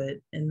close to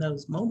it in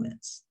those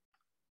moments.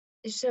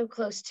 You're so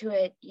close to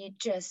it, you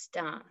just,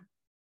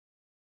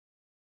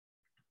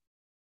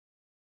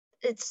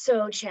 it's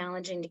so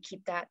challenging to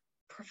keep that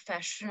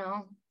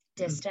professional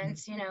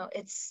distance. You know,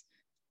 it's,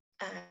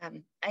 I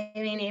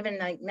mean, even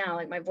like now,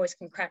 like my voice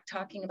can crack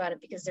talking about it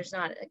because there's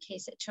not a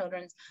case at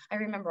Children's. I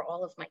remember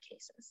all of my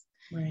cases.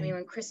 Right. I mean,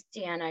 when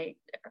Christiane,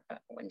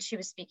 when she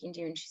was speaking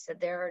to you and she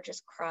said, there are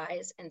just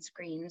cries and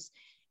screams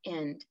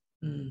and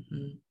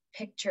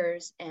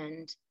pictures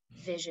and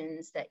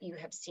visions that you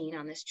have seen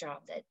on this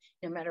job that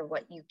no matter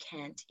what, you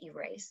can't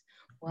erase.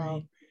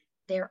 Well,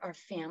 there are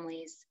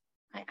families,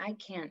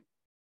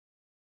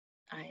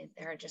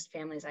 there are just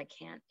families I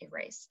can't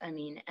erase. I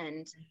mean,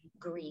 and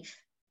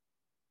grief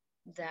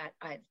that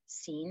I've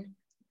seen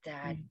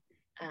that,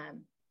 I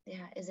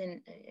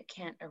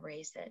can't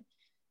erase it.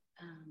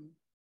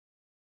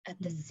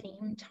 At the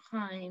same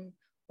time,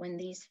 when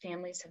these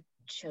families have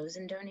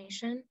chosen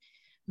donation,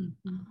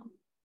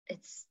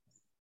 it's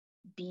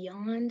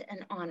beyond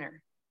an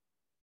honor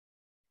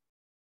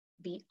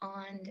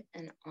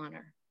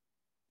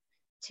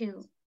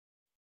to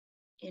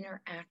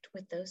interact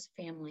with those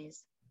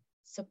families,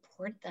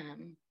 support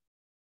them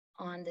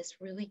on this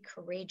really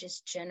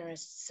courageous,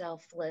 generous,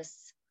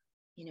 selfless,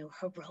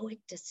 heroic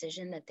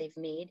decision that they've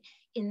made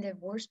in the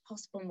worst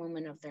possible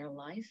moment of their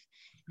life.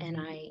 And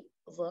I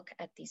look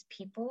at these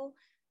people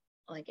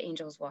like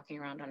angels walking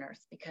around on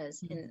earth,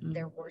 because in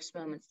their worst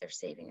moments, they're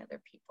saving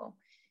other people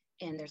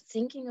and they're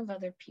thinking of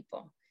other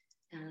people.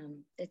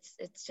 It's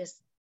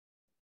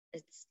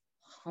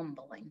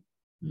humbling.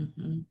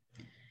 And,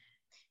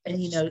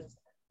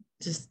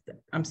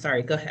 I'm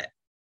sorry, go ahead.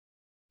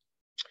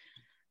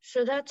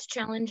 So that's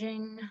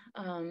challenging.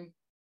 The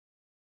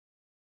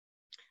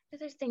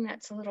other thing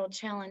that's a little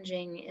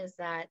challenging is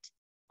that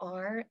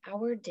our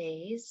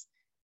days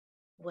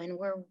when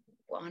we're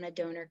on a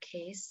donor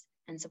case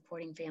and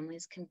supporting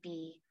families can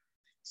be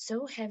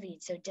so heavy,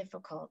 so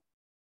difficult.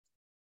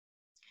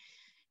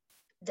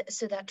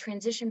 So that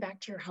transition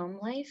back to your home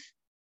life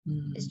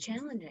is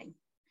challenging.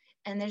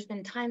 And there's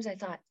been times I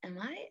thought, am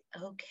I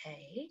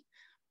okay?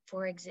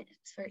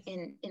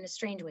 In a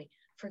strange way.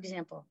 For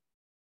example,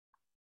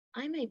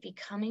 I might be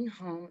coming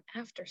home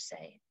after,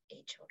 say,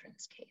 a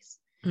children's case.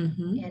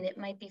 And it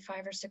might be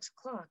 5 or 6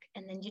 o'clock.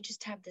 And then you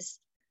just have this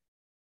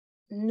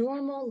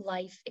normal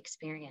life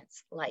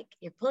experience. Like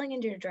you're pulling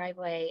into your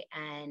driveway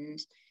and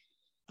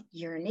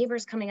your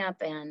neighbor's coming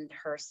up and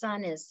her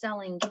son is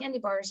selling candy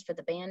bars for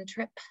the band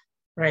trip.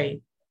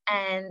 Right.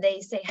 And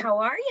they say, how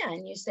are you?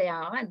 And you say,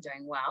 oh, I'm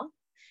doing well.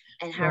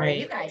 And how are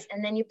you guys?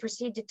 And then you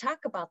proceed to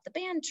talk about the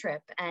band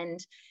trip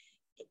and,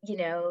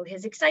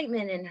 his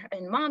excitement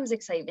and mom's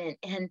excitement.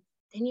 And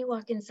then you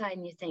walk inside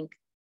and you think,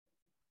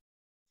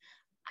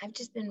 I've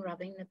just been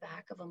rubbing the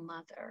back of a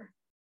mother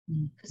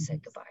who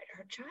said goodbye to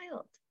her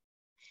child.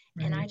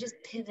 And I just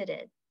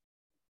pivoted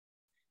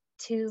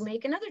to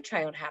make another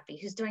child happy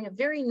who's doing a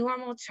very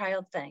normal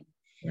child thing.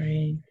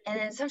 Right. And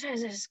then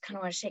sometimes I just kind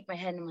of want to shake my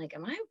head and I'm like,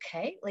 am I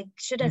okay? Like,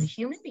 should a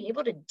human be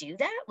able to do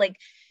that? Like,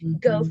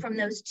 go from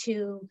those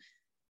two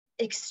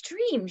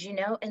extremes, you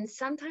know? And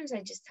sometimes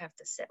I just have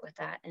to sit with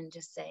that and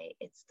just say,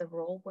 it's the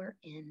role we're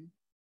in.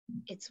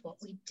 It's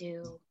what we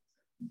do.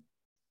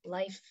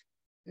 Life,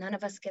 none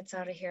of us gets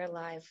out of here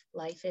alive.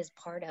 Death is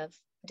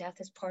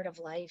part of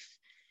life,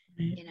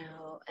 you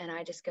know? And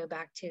I just go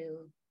back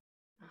to,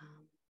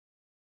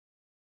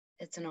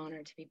 it's an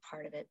honor to be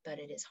part of it, but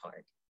it is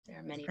hard. There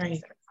are many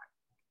days that are hard.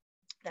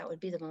 That would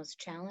be the most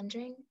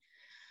challenging.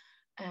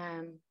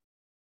 And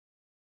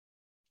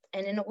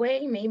in a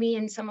way, maybe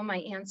in some of my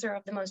answer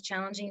of the most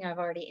challenging, I've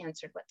already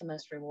answered what the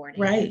most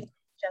rewarding is.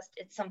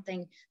 It's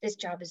something, this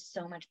job is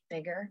so much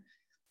bigger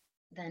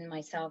than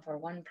myself or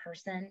one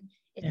person.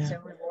 It's so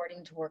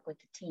rewarding to work with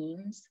the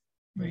teams,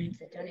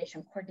 the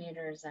donation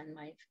coordinators and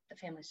the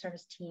family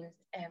service teams.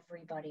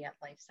 Everybody at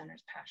Life Center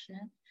is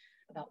passionate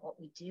about what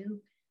we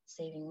do,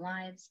 saving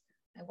lives.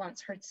 I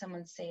once heard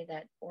someone say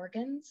that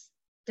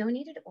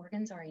donated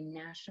organs are a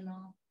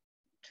national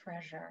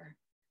treasure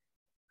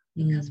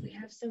because we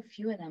have so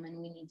few of them and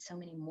we need so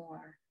many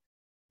more.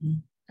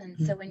 And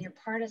so when you're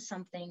part of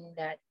something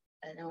that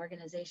an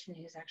organization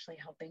who's actually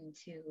helping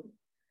to, you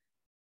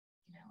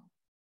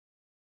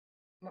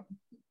know,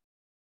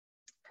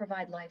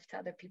 provide life to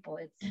other people,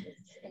 it's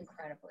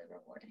incredibly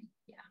rewarding.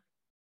 Yeah.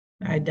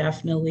 I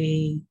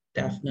definitely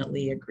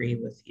agree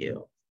with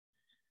you.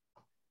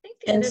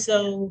 And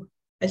so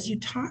as you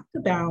talked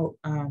about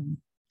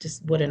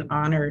just what an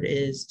honor it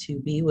is to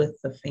be with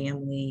the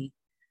family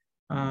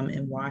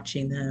and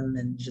watching them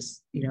and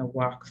just, you know,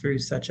 walk through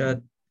such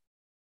a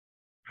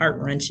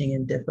heart-wrenching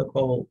and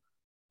difficult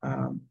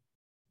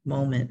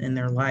moment in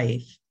their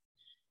life.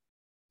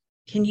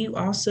 Can you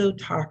also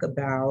talk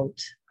about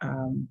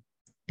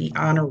the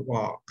honor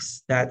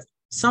walks that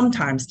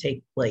sometimes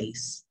take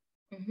place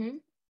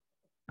when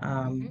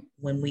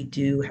we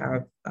do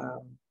have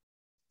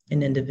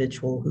an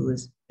individual who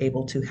is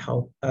able to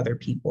help other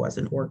people as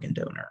an organ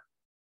donor?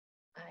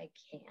 I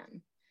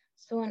can.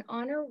 So an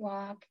honor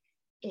walk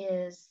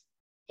is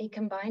a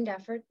combined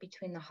effort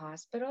between the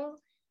hospital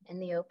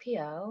and the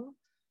OPO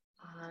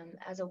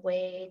as a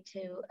way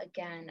to,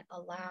 again,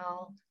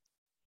 allow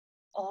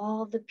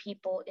all the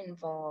people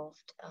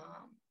involved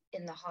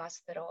in the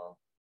hospital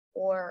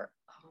or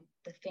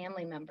the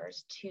family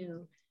members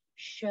to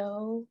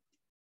show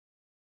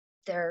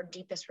their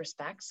deepest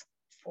respects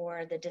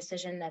for the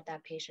decision that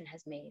patient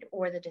has made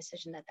or the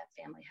decision that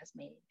family has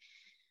made.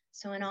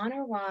 So an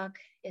honor walk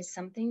is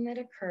something that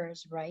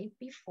occurs right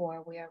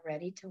before we are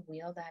ready to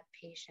wheel that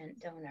patient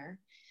donor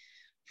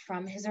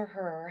from his or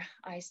her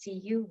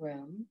ICU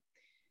room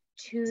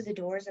to the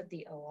doors of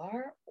the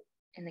OR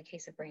in the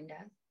case of brain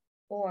death,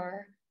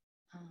 or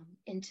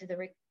into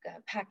the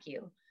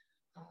PACU,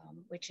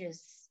 which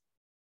is,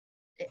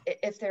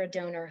 if they're a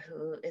donor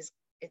who is,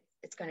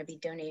 it's going to be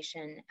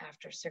donation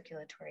after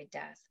circulatory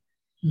death,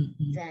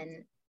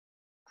 then,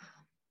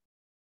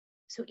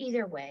 so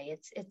either way,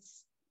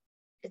 it's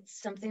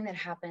something that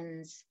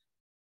happens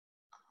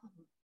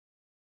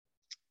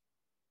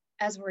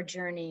as we're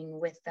journeying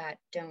with that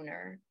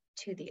donor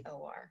to the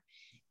OR.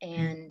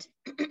 And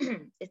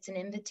it's an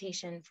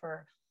invitation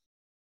for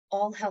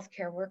all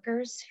healthcare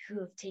workers who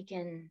have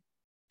taken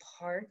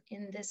part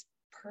in this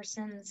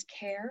person's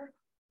care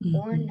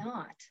or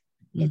not.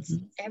 It's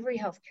every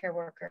healthcare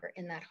worker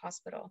in that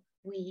hospital.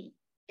 The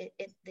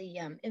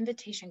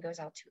invitation goes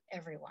out to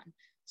everyone.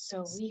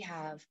 So we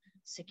have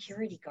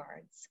security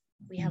guards,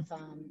 we have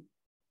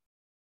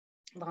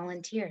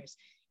volunteers.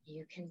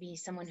 You can be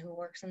someone who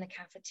works in the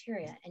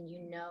cafeteria and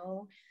you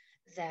know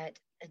that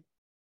a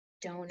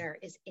donor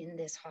is in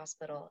this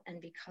hospital.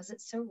 And because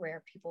it's so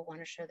rare, people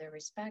want to show their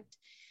respect.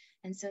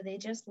 And so they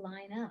just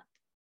line up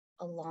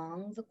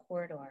along the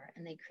corridor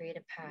and they create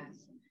a path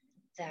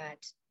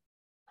that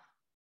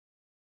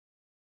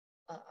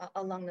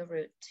along the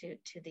route to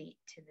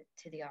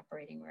the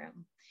operating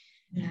room.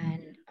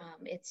 And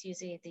it's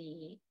usually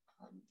the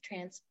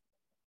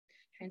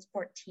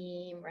transport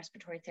team,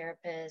 respiratory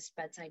therapist,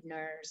 bedside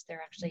nurse.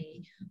 They're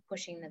actually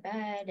pushing the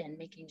bed and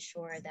making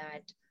sure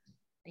that,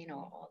 you know,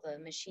 all the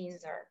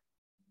machines are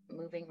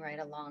moving right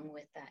along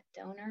with that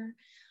donor.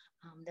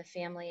 The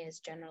family is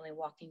generally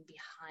walking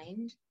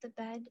behind the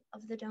bed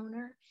of the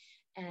donor,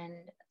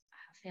 and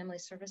family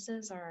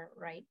services are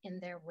right in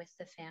there with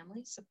the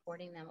family,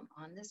 supporting them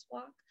on this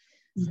walk.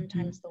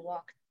 Sometimes the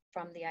walk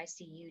from the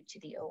ICU to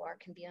the OR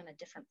can be on a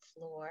different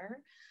floor,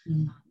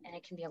 and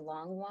it can be a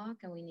long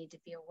walk, and we need to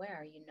be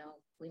aware, you know,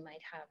 we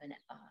might have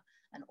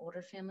an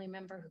older family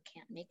member who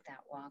can't make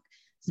that walk,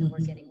 so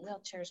we're getting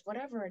wheelchairs,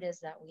 whatever it is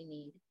that we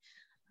need.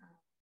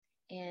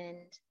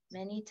 And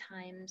many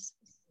times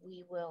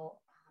we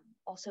will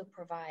also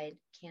provide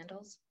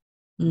candles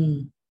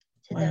to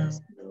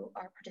those who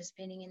are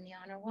participating in the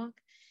honor walk.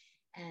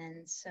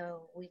 And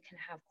so we can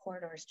have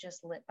corridors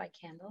just lit by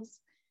candles.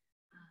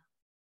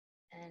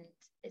 And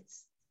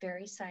it's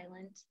very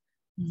silent.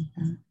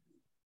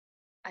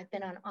 I've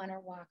been on honor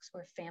walks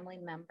where family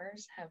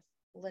members have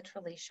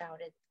literally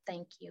shouted,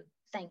 "Thank you,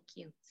 thank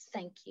you,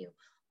 thank you,"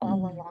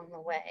 all along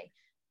the way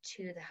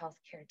to the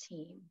healthcare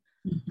team.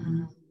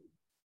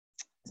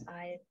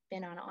 I've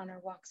been on honor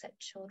walks at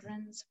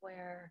Children's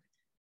where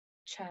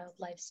child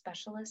life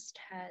specialist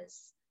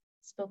has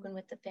spoken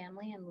with the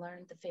family and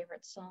learned the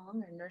favorite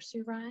song or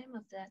nursery rhyme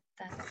of that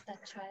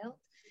child.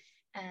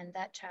 And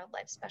that child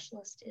life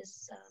specialist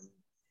is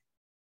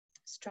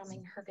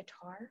strumming her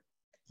guitar.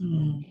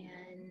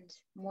 And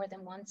more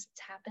than once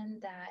it's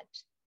happened that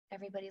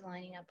everybody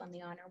lining up on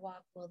the honor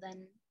walk will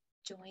then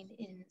join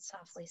in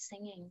softly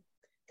singing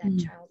that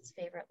child's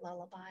favorite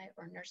lullaby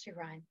or nursery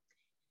rhyme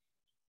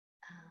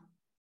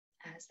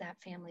as that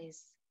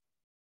family's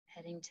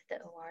heading to the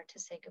OR to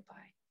say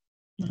goodbye.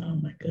 Oh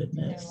my goodness.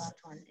 To their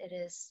loved one.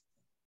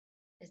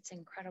 It's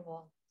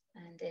incredible.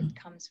 And it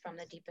comes from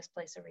the deepest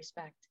place of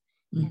respect.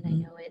 And I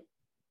know it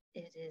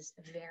is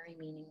very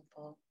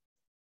meaningful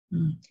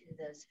to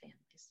those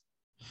families.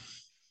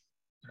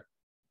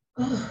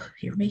 Oh,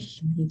 you're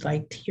making me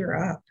like tear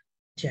up,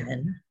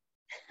 Jen.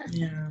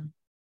 Yeah.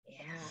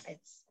 Yeah,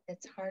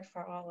 it's hard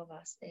for all of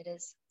us. It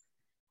is.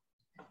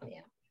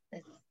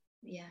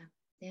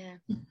 Yeah.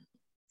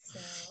 So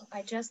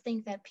I just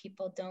think that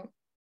people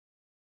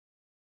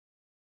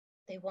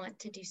they want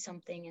to do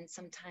something, and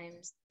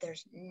sometimes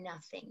there's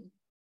nothing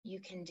you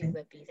can do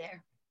but be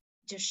there.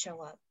 Just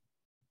show up.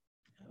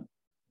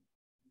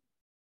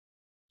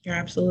 You're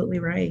absolutely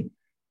right.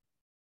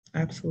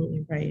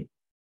 Absolutely right.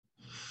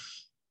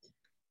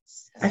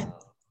 So,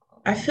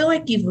 I feel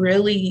like you've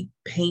really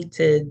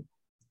painted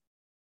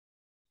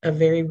a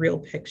very real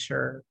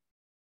picture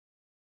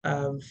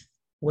of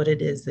what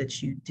it is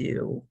that you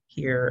do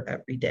here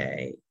every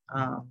day.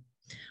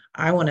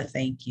 I want to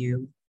thank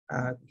you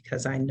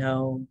because I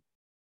know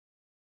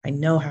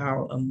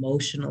how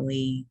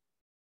emotionally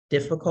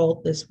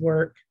difficult this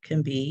work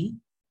can be,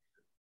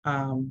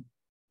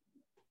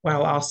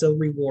 while also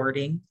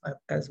rewarding,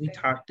 as we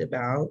talked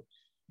about.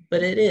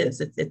 But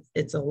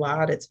it's a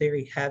lot. It's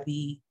very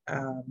heavy,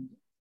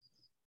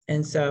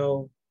 and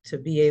so to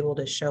be able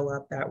to show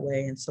up that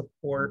way and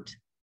support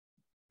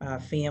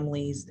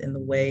families in the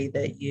way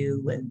that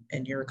you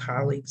and your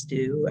colleagues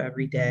do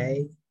every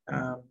day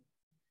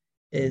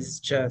is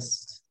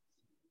just,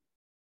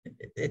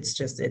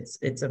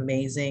 it's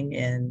amazing.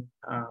 And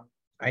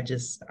I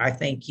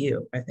thank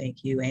you. I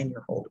thank you and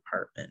your whole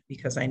department,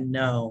 because I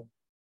know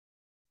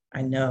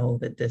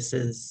that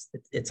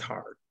it's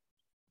hard.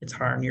 It's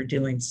hard, and you're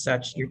doing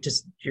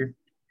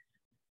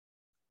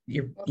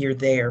you're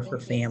there for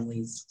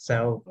families.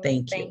 So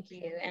thank you. Thank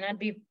you. And I'd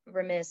be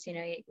remiss,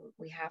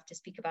 we have to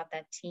speak about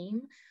that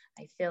team.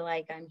 I feel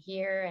like I'm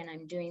here and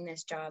I'm doing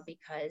this job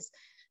because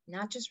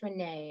not just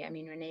Renee,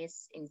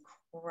 Renee's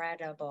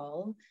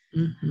incredible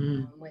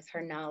with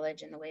her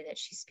knowledge and the way that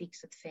she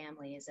speaks with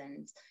families.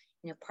 And,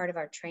 part of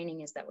our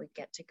training is that we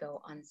get to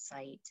go on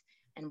site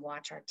and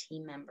watch our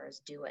team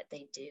members do what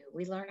they do.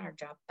 We learn our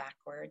job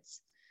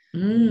backwards.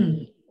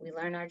 We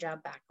learn our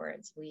job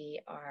backwards. We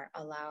are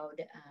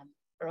allowed,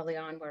 early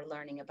on, we're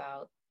learning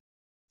about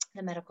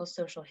the medical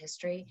social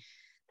history.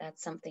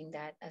 That's something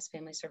that as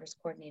family service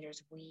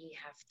coordinators, we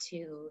have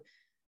to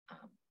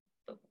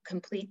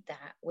complete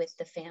that with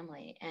the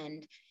family.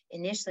 And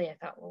initially I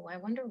thought, well, I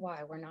wonder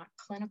why we're not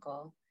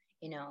clinical,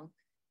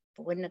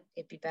 but wouldn't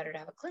it be better to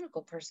have a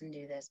clinical person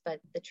do this? But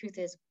the truth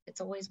is,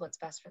 it's always what's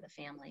best for the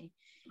family.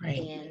 Right.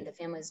 And the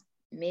family's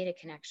made a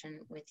connection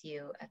with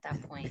you at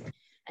that point.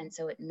 And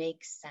so it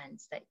makes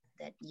sense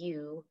that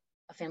you,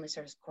 a family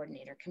service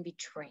coordinator, can be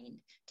trained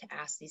to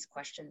ask these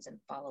questions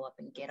and follow up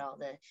and get all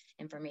the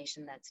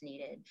information that's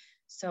needed.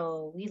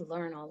 So we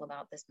learn all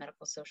about this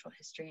medical social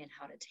history and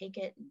how to take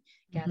it and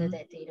gather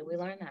that data. We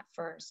learn that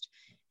first.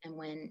 And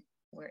when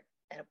we're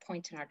at a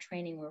point in our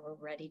training where we're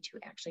ready to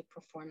actually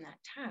perform that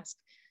task,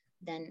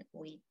 then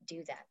we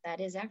do that.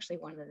 That is actually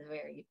one of the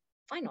very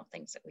final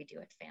things that we do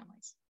at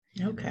families.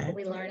 Okay. But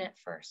we learn it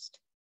first.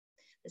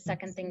 The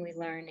second thing we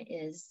learn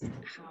is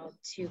how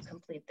to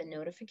complete the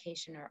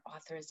notification or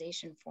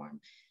authorization form.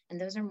 And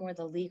those are more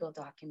the legal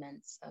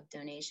documents of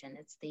donation.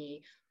 It's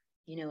the,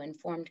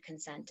 informed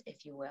consent,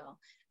 if you will,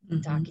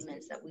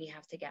 documents that we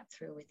have to get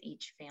through with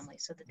each family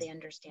so that they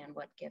understand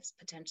what gifts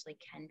potentially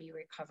can be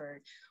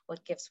recovered,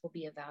 what gifts we'll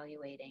be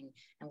evaluating,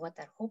 and what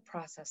that whole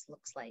process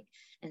looks like.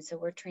 And so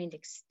we're trained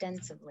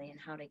extensively in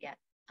how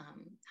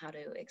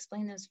to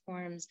explain those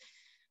forms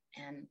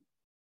and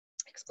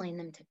explain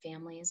them to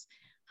families.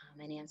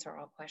 And answer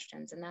all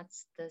questions. And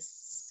that's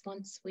this,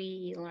 once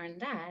we learn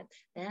that,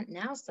 then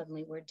now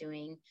suddenly we're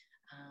doing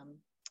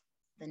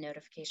the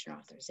notification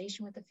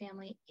authorization with the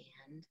family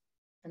and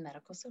the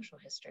medical social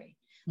history.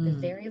 The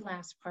very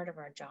last part of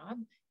our job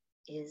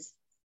is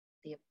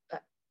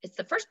it's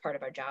the first part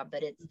of our job,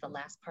 but it's the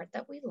last part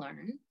that we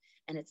learn.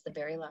 And it's the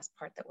very last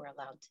part that we're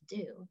allowed to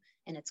do.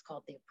 And it's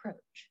called the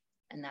approach.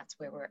 And that's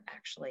where we're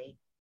actually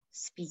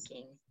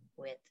speaking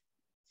with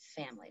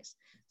families.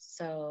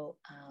 So,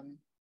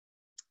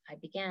 I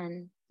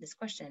began this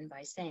question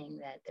by saying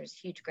that there's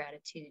huge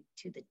gratitude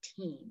to the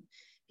team,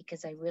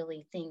 because I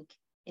really think,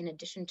 in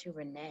addition to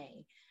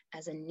Renee,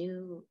 as a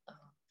new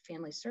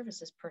family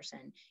services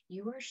person,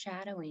 you are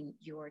shadowing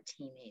your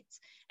teammates.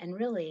 And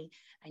really,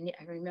 I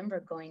remember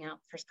going out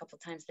the first couple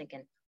of times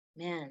thinking,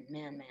 man,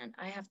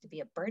 I have to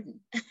be a burden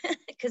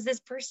because this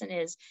person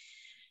is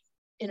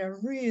in a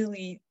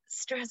really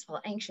stressful,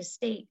 anxious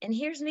state. And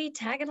here's me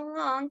tagging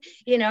along,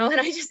 and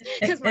I just,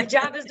 because my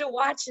job is to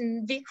watch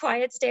and be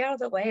quiet, stay out of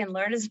the way and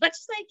learn as much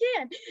as I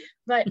can.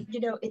 But,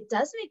 it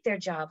does make their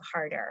job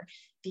harder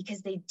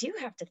because they do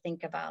have to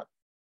think about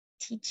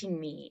teaching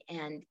me.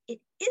 And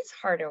it is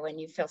harder when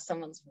you feel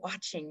someone's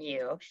watching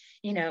you,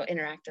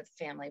 interact with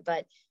the family.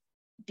 But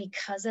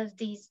because of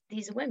these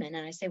women,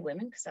 and I say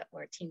women because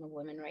we're a team of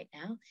women right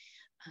now,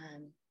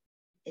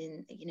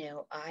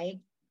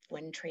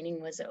 when training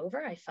was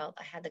over, I felt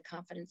I had the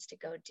confidence to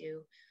go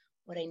do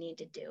what I need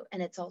to do. And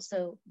it's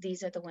also,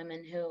 these are the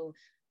women who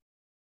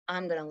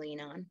I'm going to lean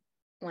on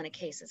when a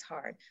case is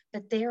hard,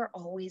 but they're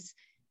always,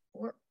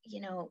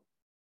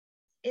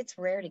 it's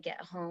rare to get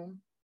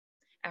home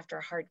after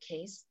a hard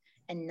case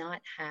and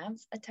not have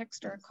a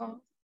text or a call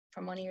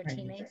from one of your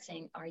teammates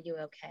saying, are you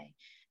okay?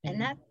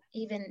 And that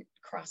even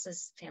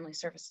crosses family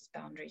services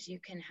boundaries. You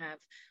can have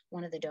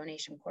one of the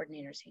donation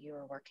coordinators who you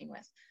are working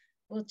with.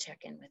 We'll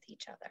check in with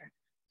each other.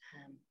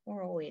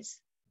 We're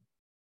always.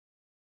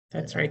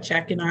 That's right.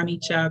 Checking on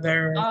each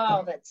other.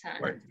 All the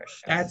time, for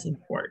sure. That's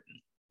important.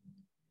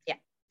 Yeah,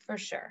 for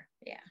sure.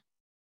 Yeah.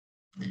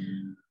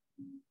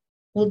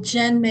 Well,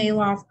 Jen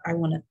Maloff, I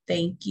want to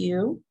thank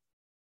you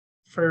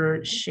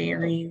for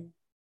sharing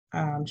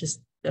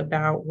just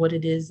about what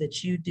it is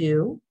that you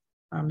do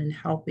in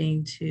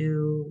helping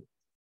to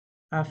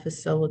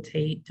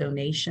facilitate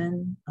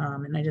donation.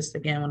 And I just,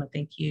 again, want to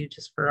thank you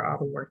just for all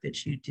the work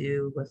that you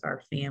do with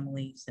our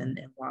families and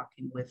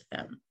walking with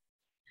them.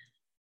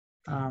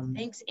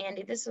 Thanks,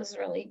 Andy. This was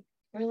really,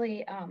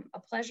 really a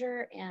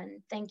pleasure.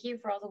 And thank you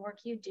for all the work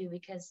you do,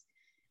 because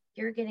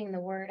you're getting the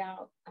word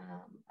out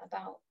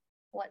about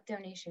what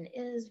donation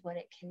is, what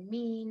it can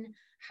mean,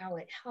 how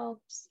it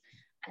helps.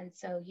 And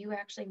so you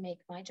actually make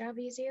my job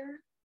easier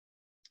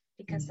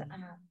because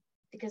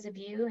of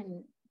you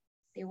and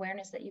the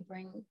awareness that you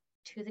bring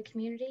to the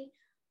community.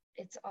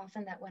 It's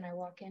often that when I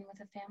walk in with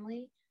a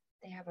family,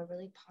 they have a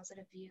really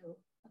positive view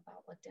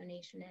about what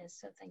donation is.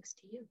 So thanks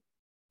to you.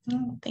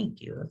 Oh, thank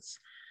you.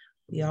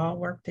 We all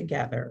work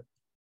together,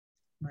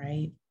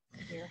 right?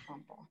 You're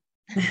humble.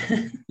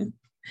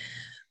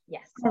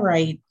 Yes. All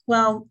right.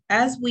 Well,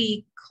 as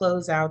we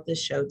close out the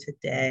show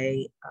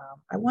today,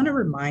 I want to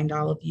remind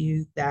all of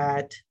you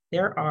that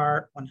there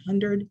are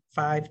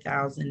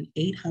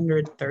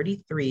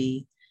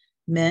 105,833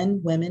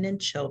 men, women, and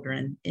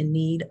children in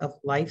need of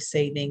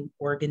life-saving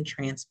organ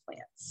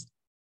transplants.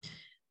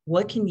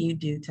 What can you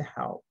do to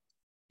help?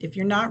 If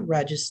you're not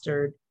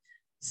registered,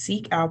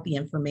 seek out the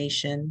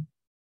information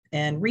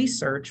and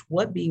research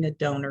what being a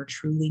donor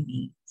truly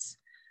means.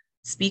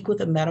 Speak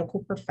with a medical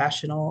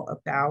professional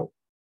about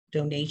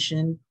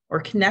donation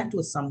or connect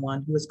with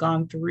someone who has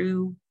gone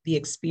through the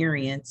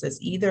experience as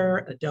either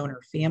a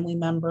donor family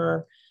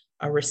member,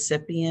 a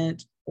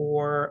recipient,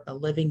 or a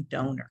living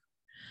donor.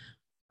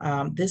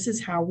 This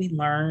is how we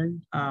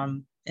learn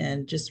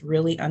and just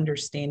really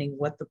understanding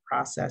what the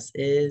process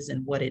is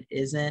and what it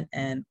isn't.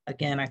 And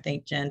again, I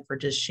thank Jen for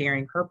just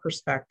sharing her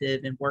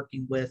perspective and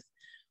working with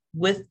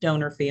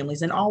donor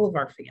families and all of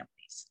our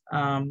families.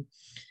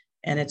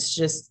 And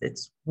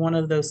it's one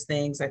of those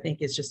things I think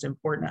it's just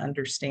important to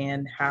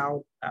understand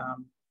how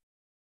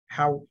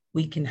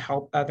we can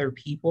help other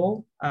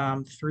people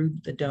through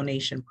the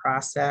donation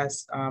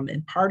process.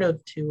 And part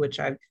of too,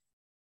 which I've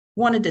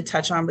wanted to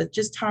touch on, but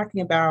just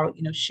talking about,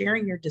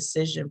 sharing your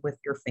decision with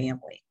your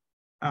family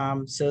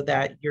so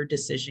that your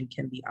decision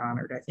can be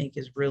honored, I think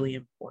is really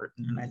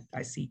important. And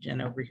I see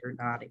Jen over here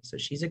nodding, so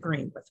she's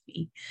agreeing with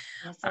me.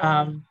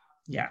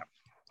 Yeah.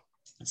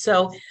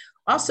 So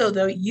also,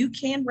 though, you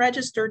can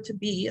register to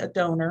be a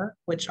donor,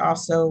 which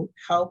also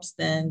helps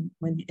then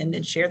and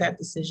then share that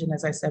decision,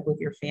 as I said, with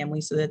your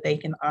family so that they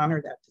can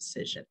honor that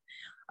decision.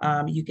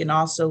 You can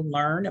also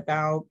learn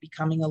about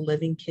becoming a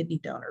living kidney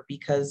donor,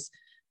 because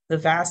the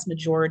vast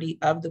majority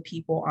of the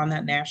people on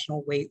that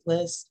national wait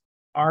list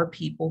are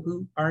people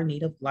who are in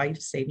need of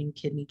life-saving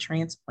kidney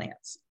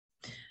transplants.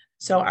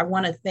 So I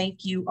want to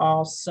thank you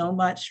all so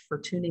much for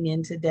tuning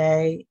in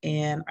today.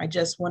 And I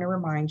just want to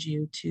remind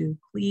you to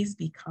please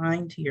be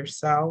kind to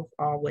yourself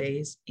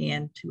always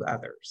and to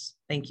others.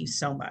 Thank you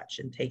so much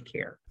and take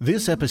care.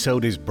 This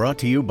episode is brought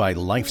to you by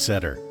Life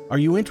Center. Are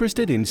you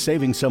interested in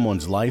saving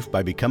someone's life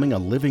by becoming a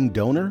living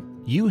donor?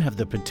 You have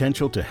the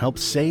potential to help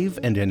save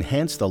and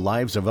enhance the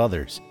lives of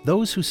others,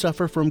 those who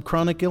suffer from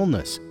chronic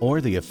illness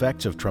or the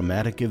effects of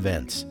traumatic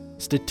events.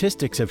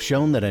 Statistics have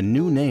shown that a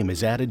new name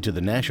is added to the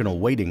national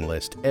waiting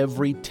list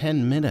every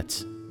 10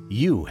 minutes.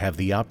 You have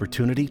the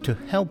opportunity to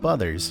help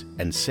others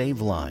and save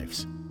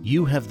lives.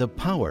 You have the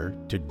power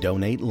to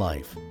donate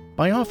life.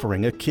 By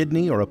offering a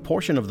kidney or a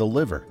portion of the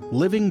liver,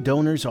 living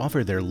donors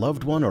offer their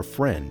loved one or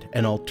friend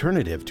an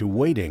alternative to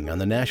waiting on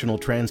the national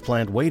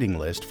transplant waiting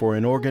list for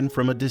an organ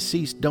from a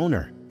deceased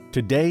donor.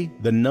 Today,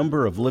 the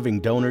number of living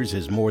donors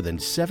is more than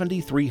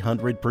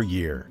 7,300 per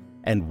year.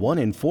 And 1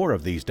 in 4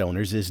 of these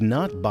donors is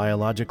not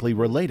biologically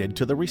related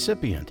to the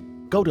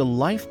recipient. Go to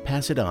Life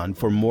Pass It On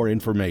for more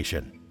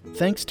information.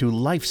 Thanks to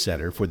Life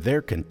Center for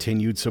their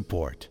continued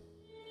support.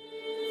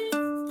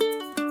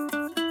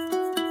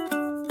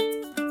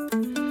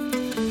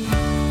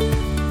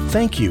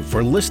 Thank you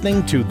for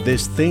listening to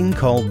This Thing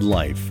Called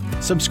Life.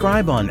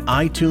 Subscribe on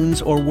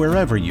iTunes or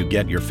wherever you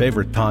get your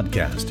favorite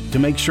podcast to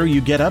make sure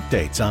you get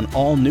updates on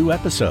all new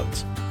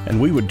episodes. And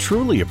we would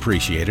truly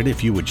appreciate it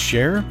if you would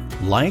share,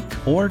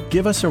 like, or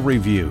give us a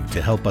review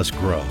to help us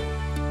grow.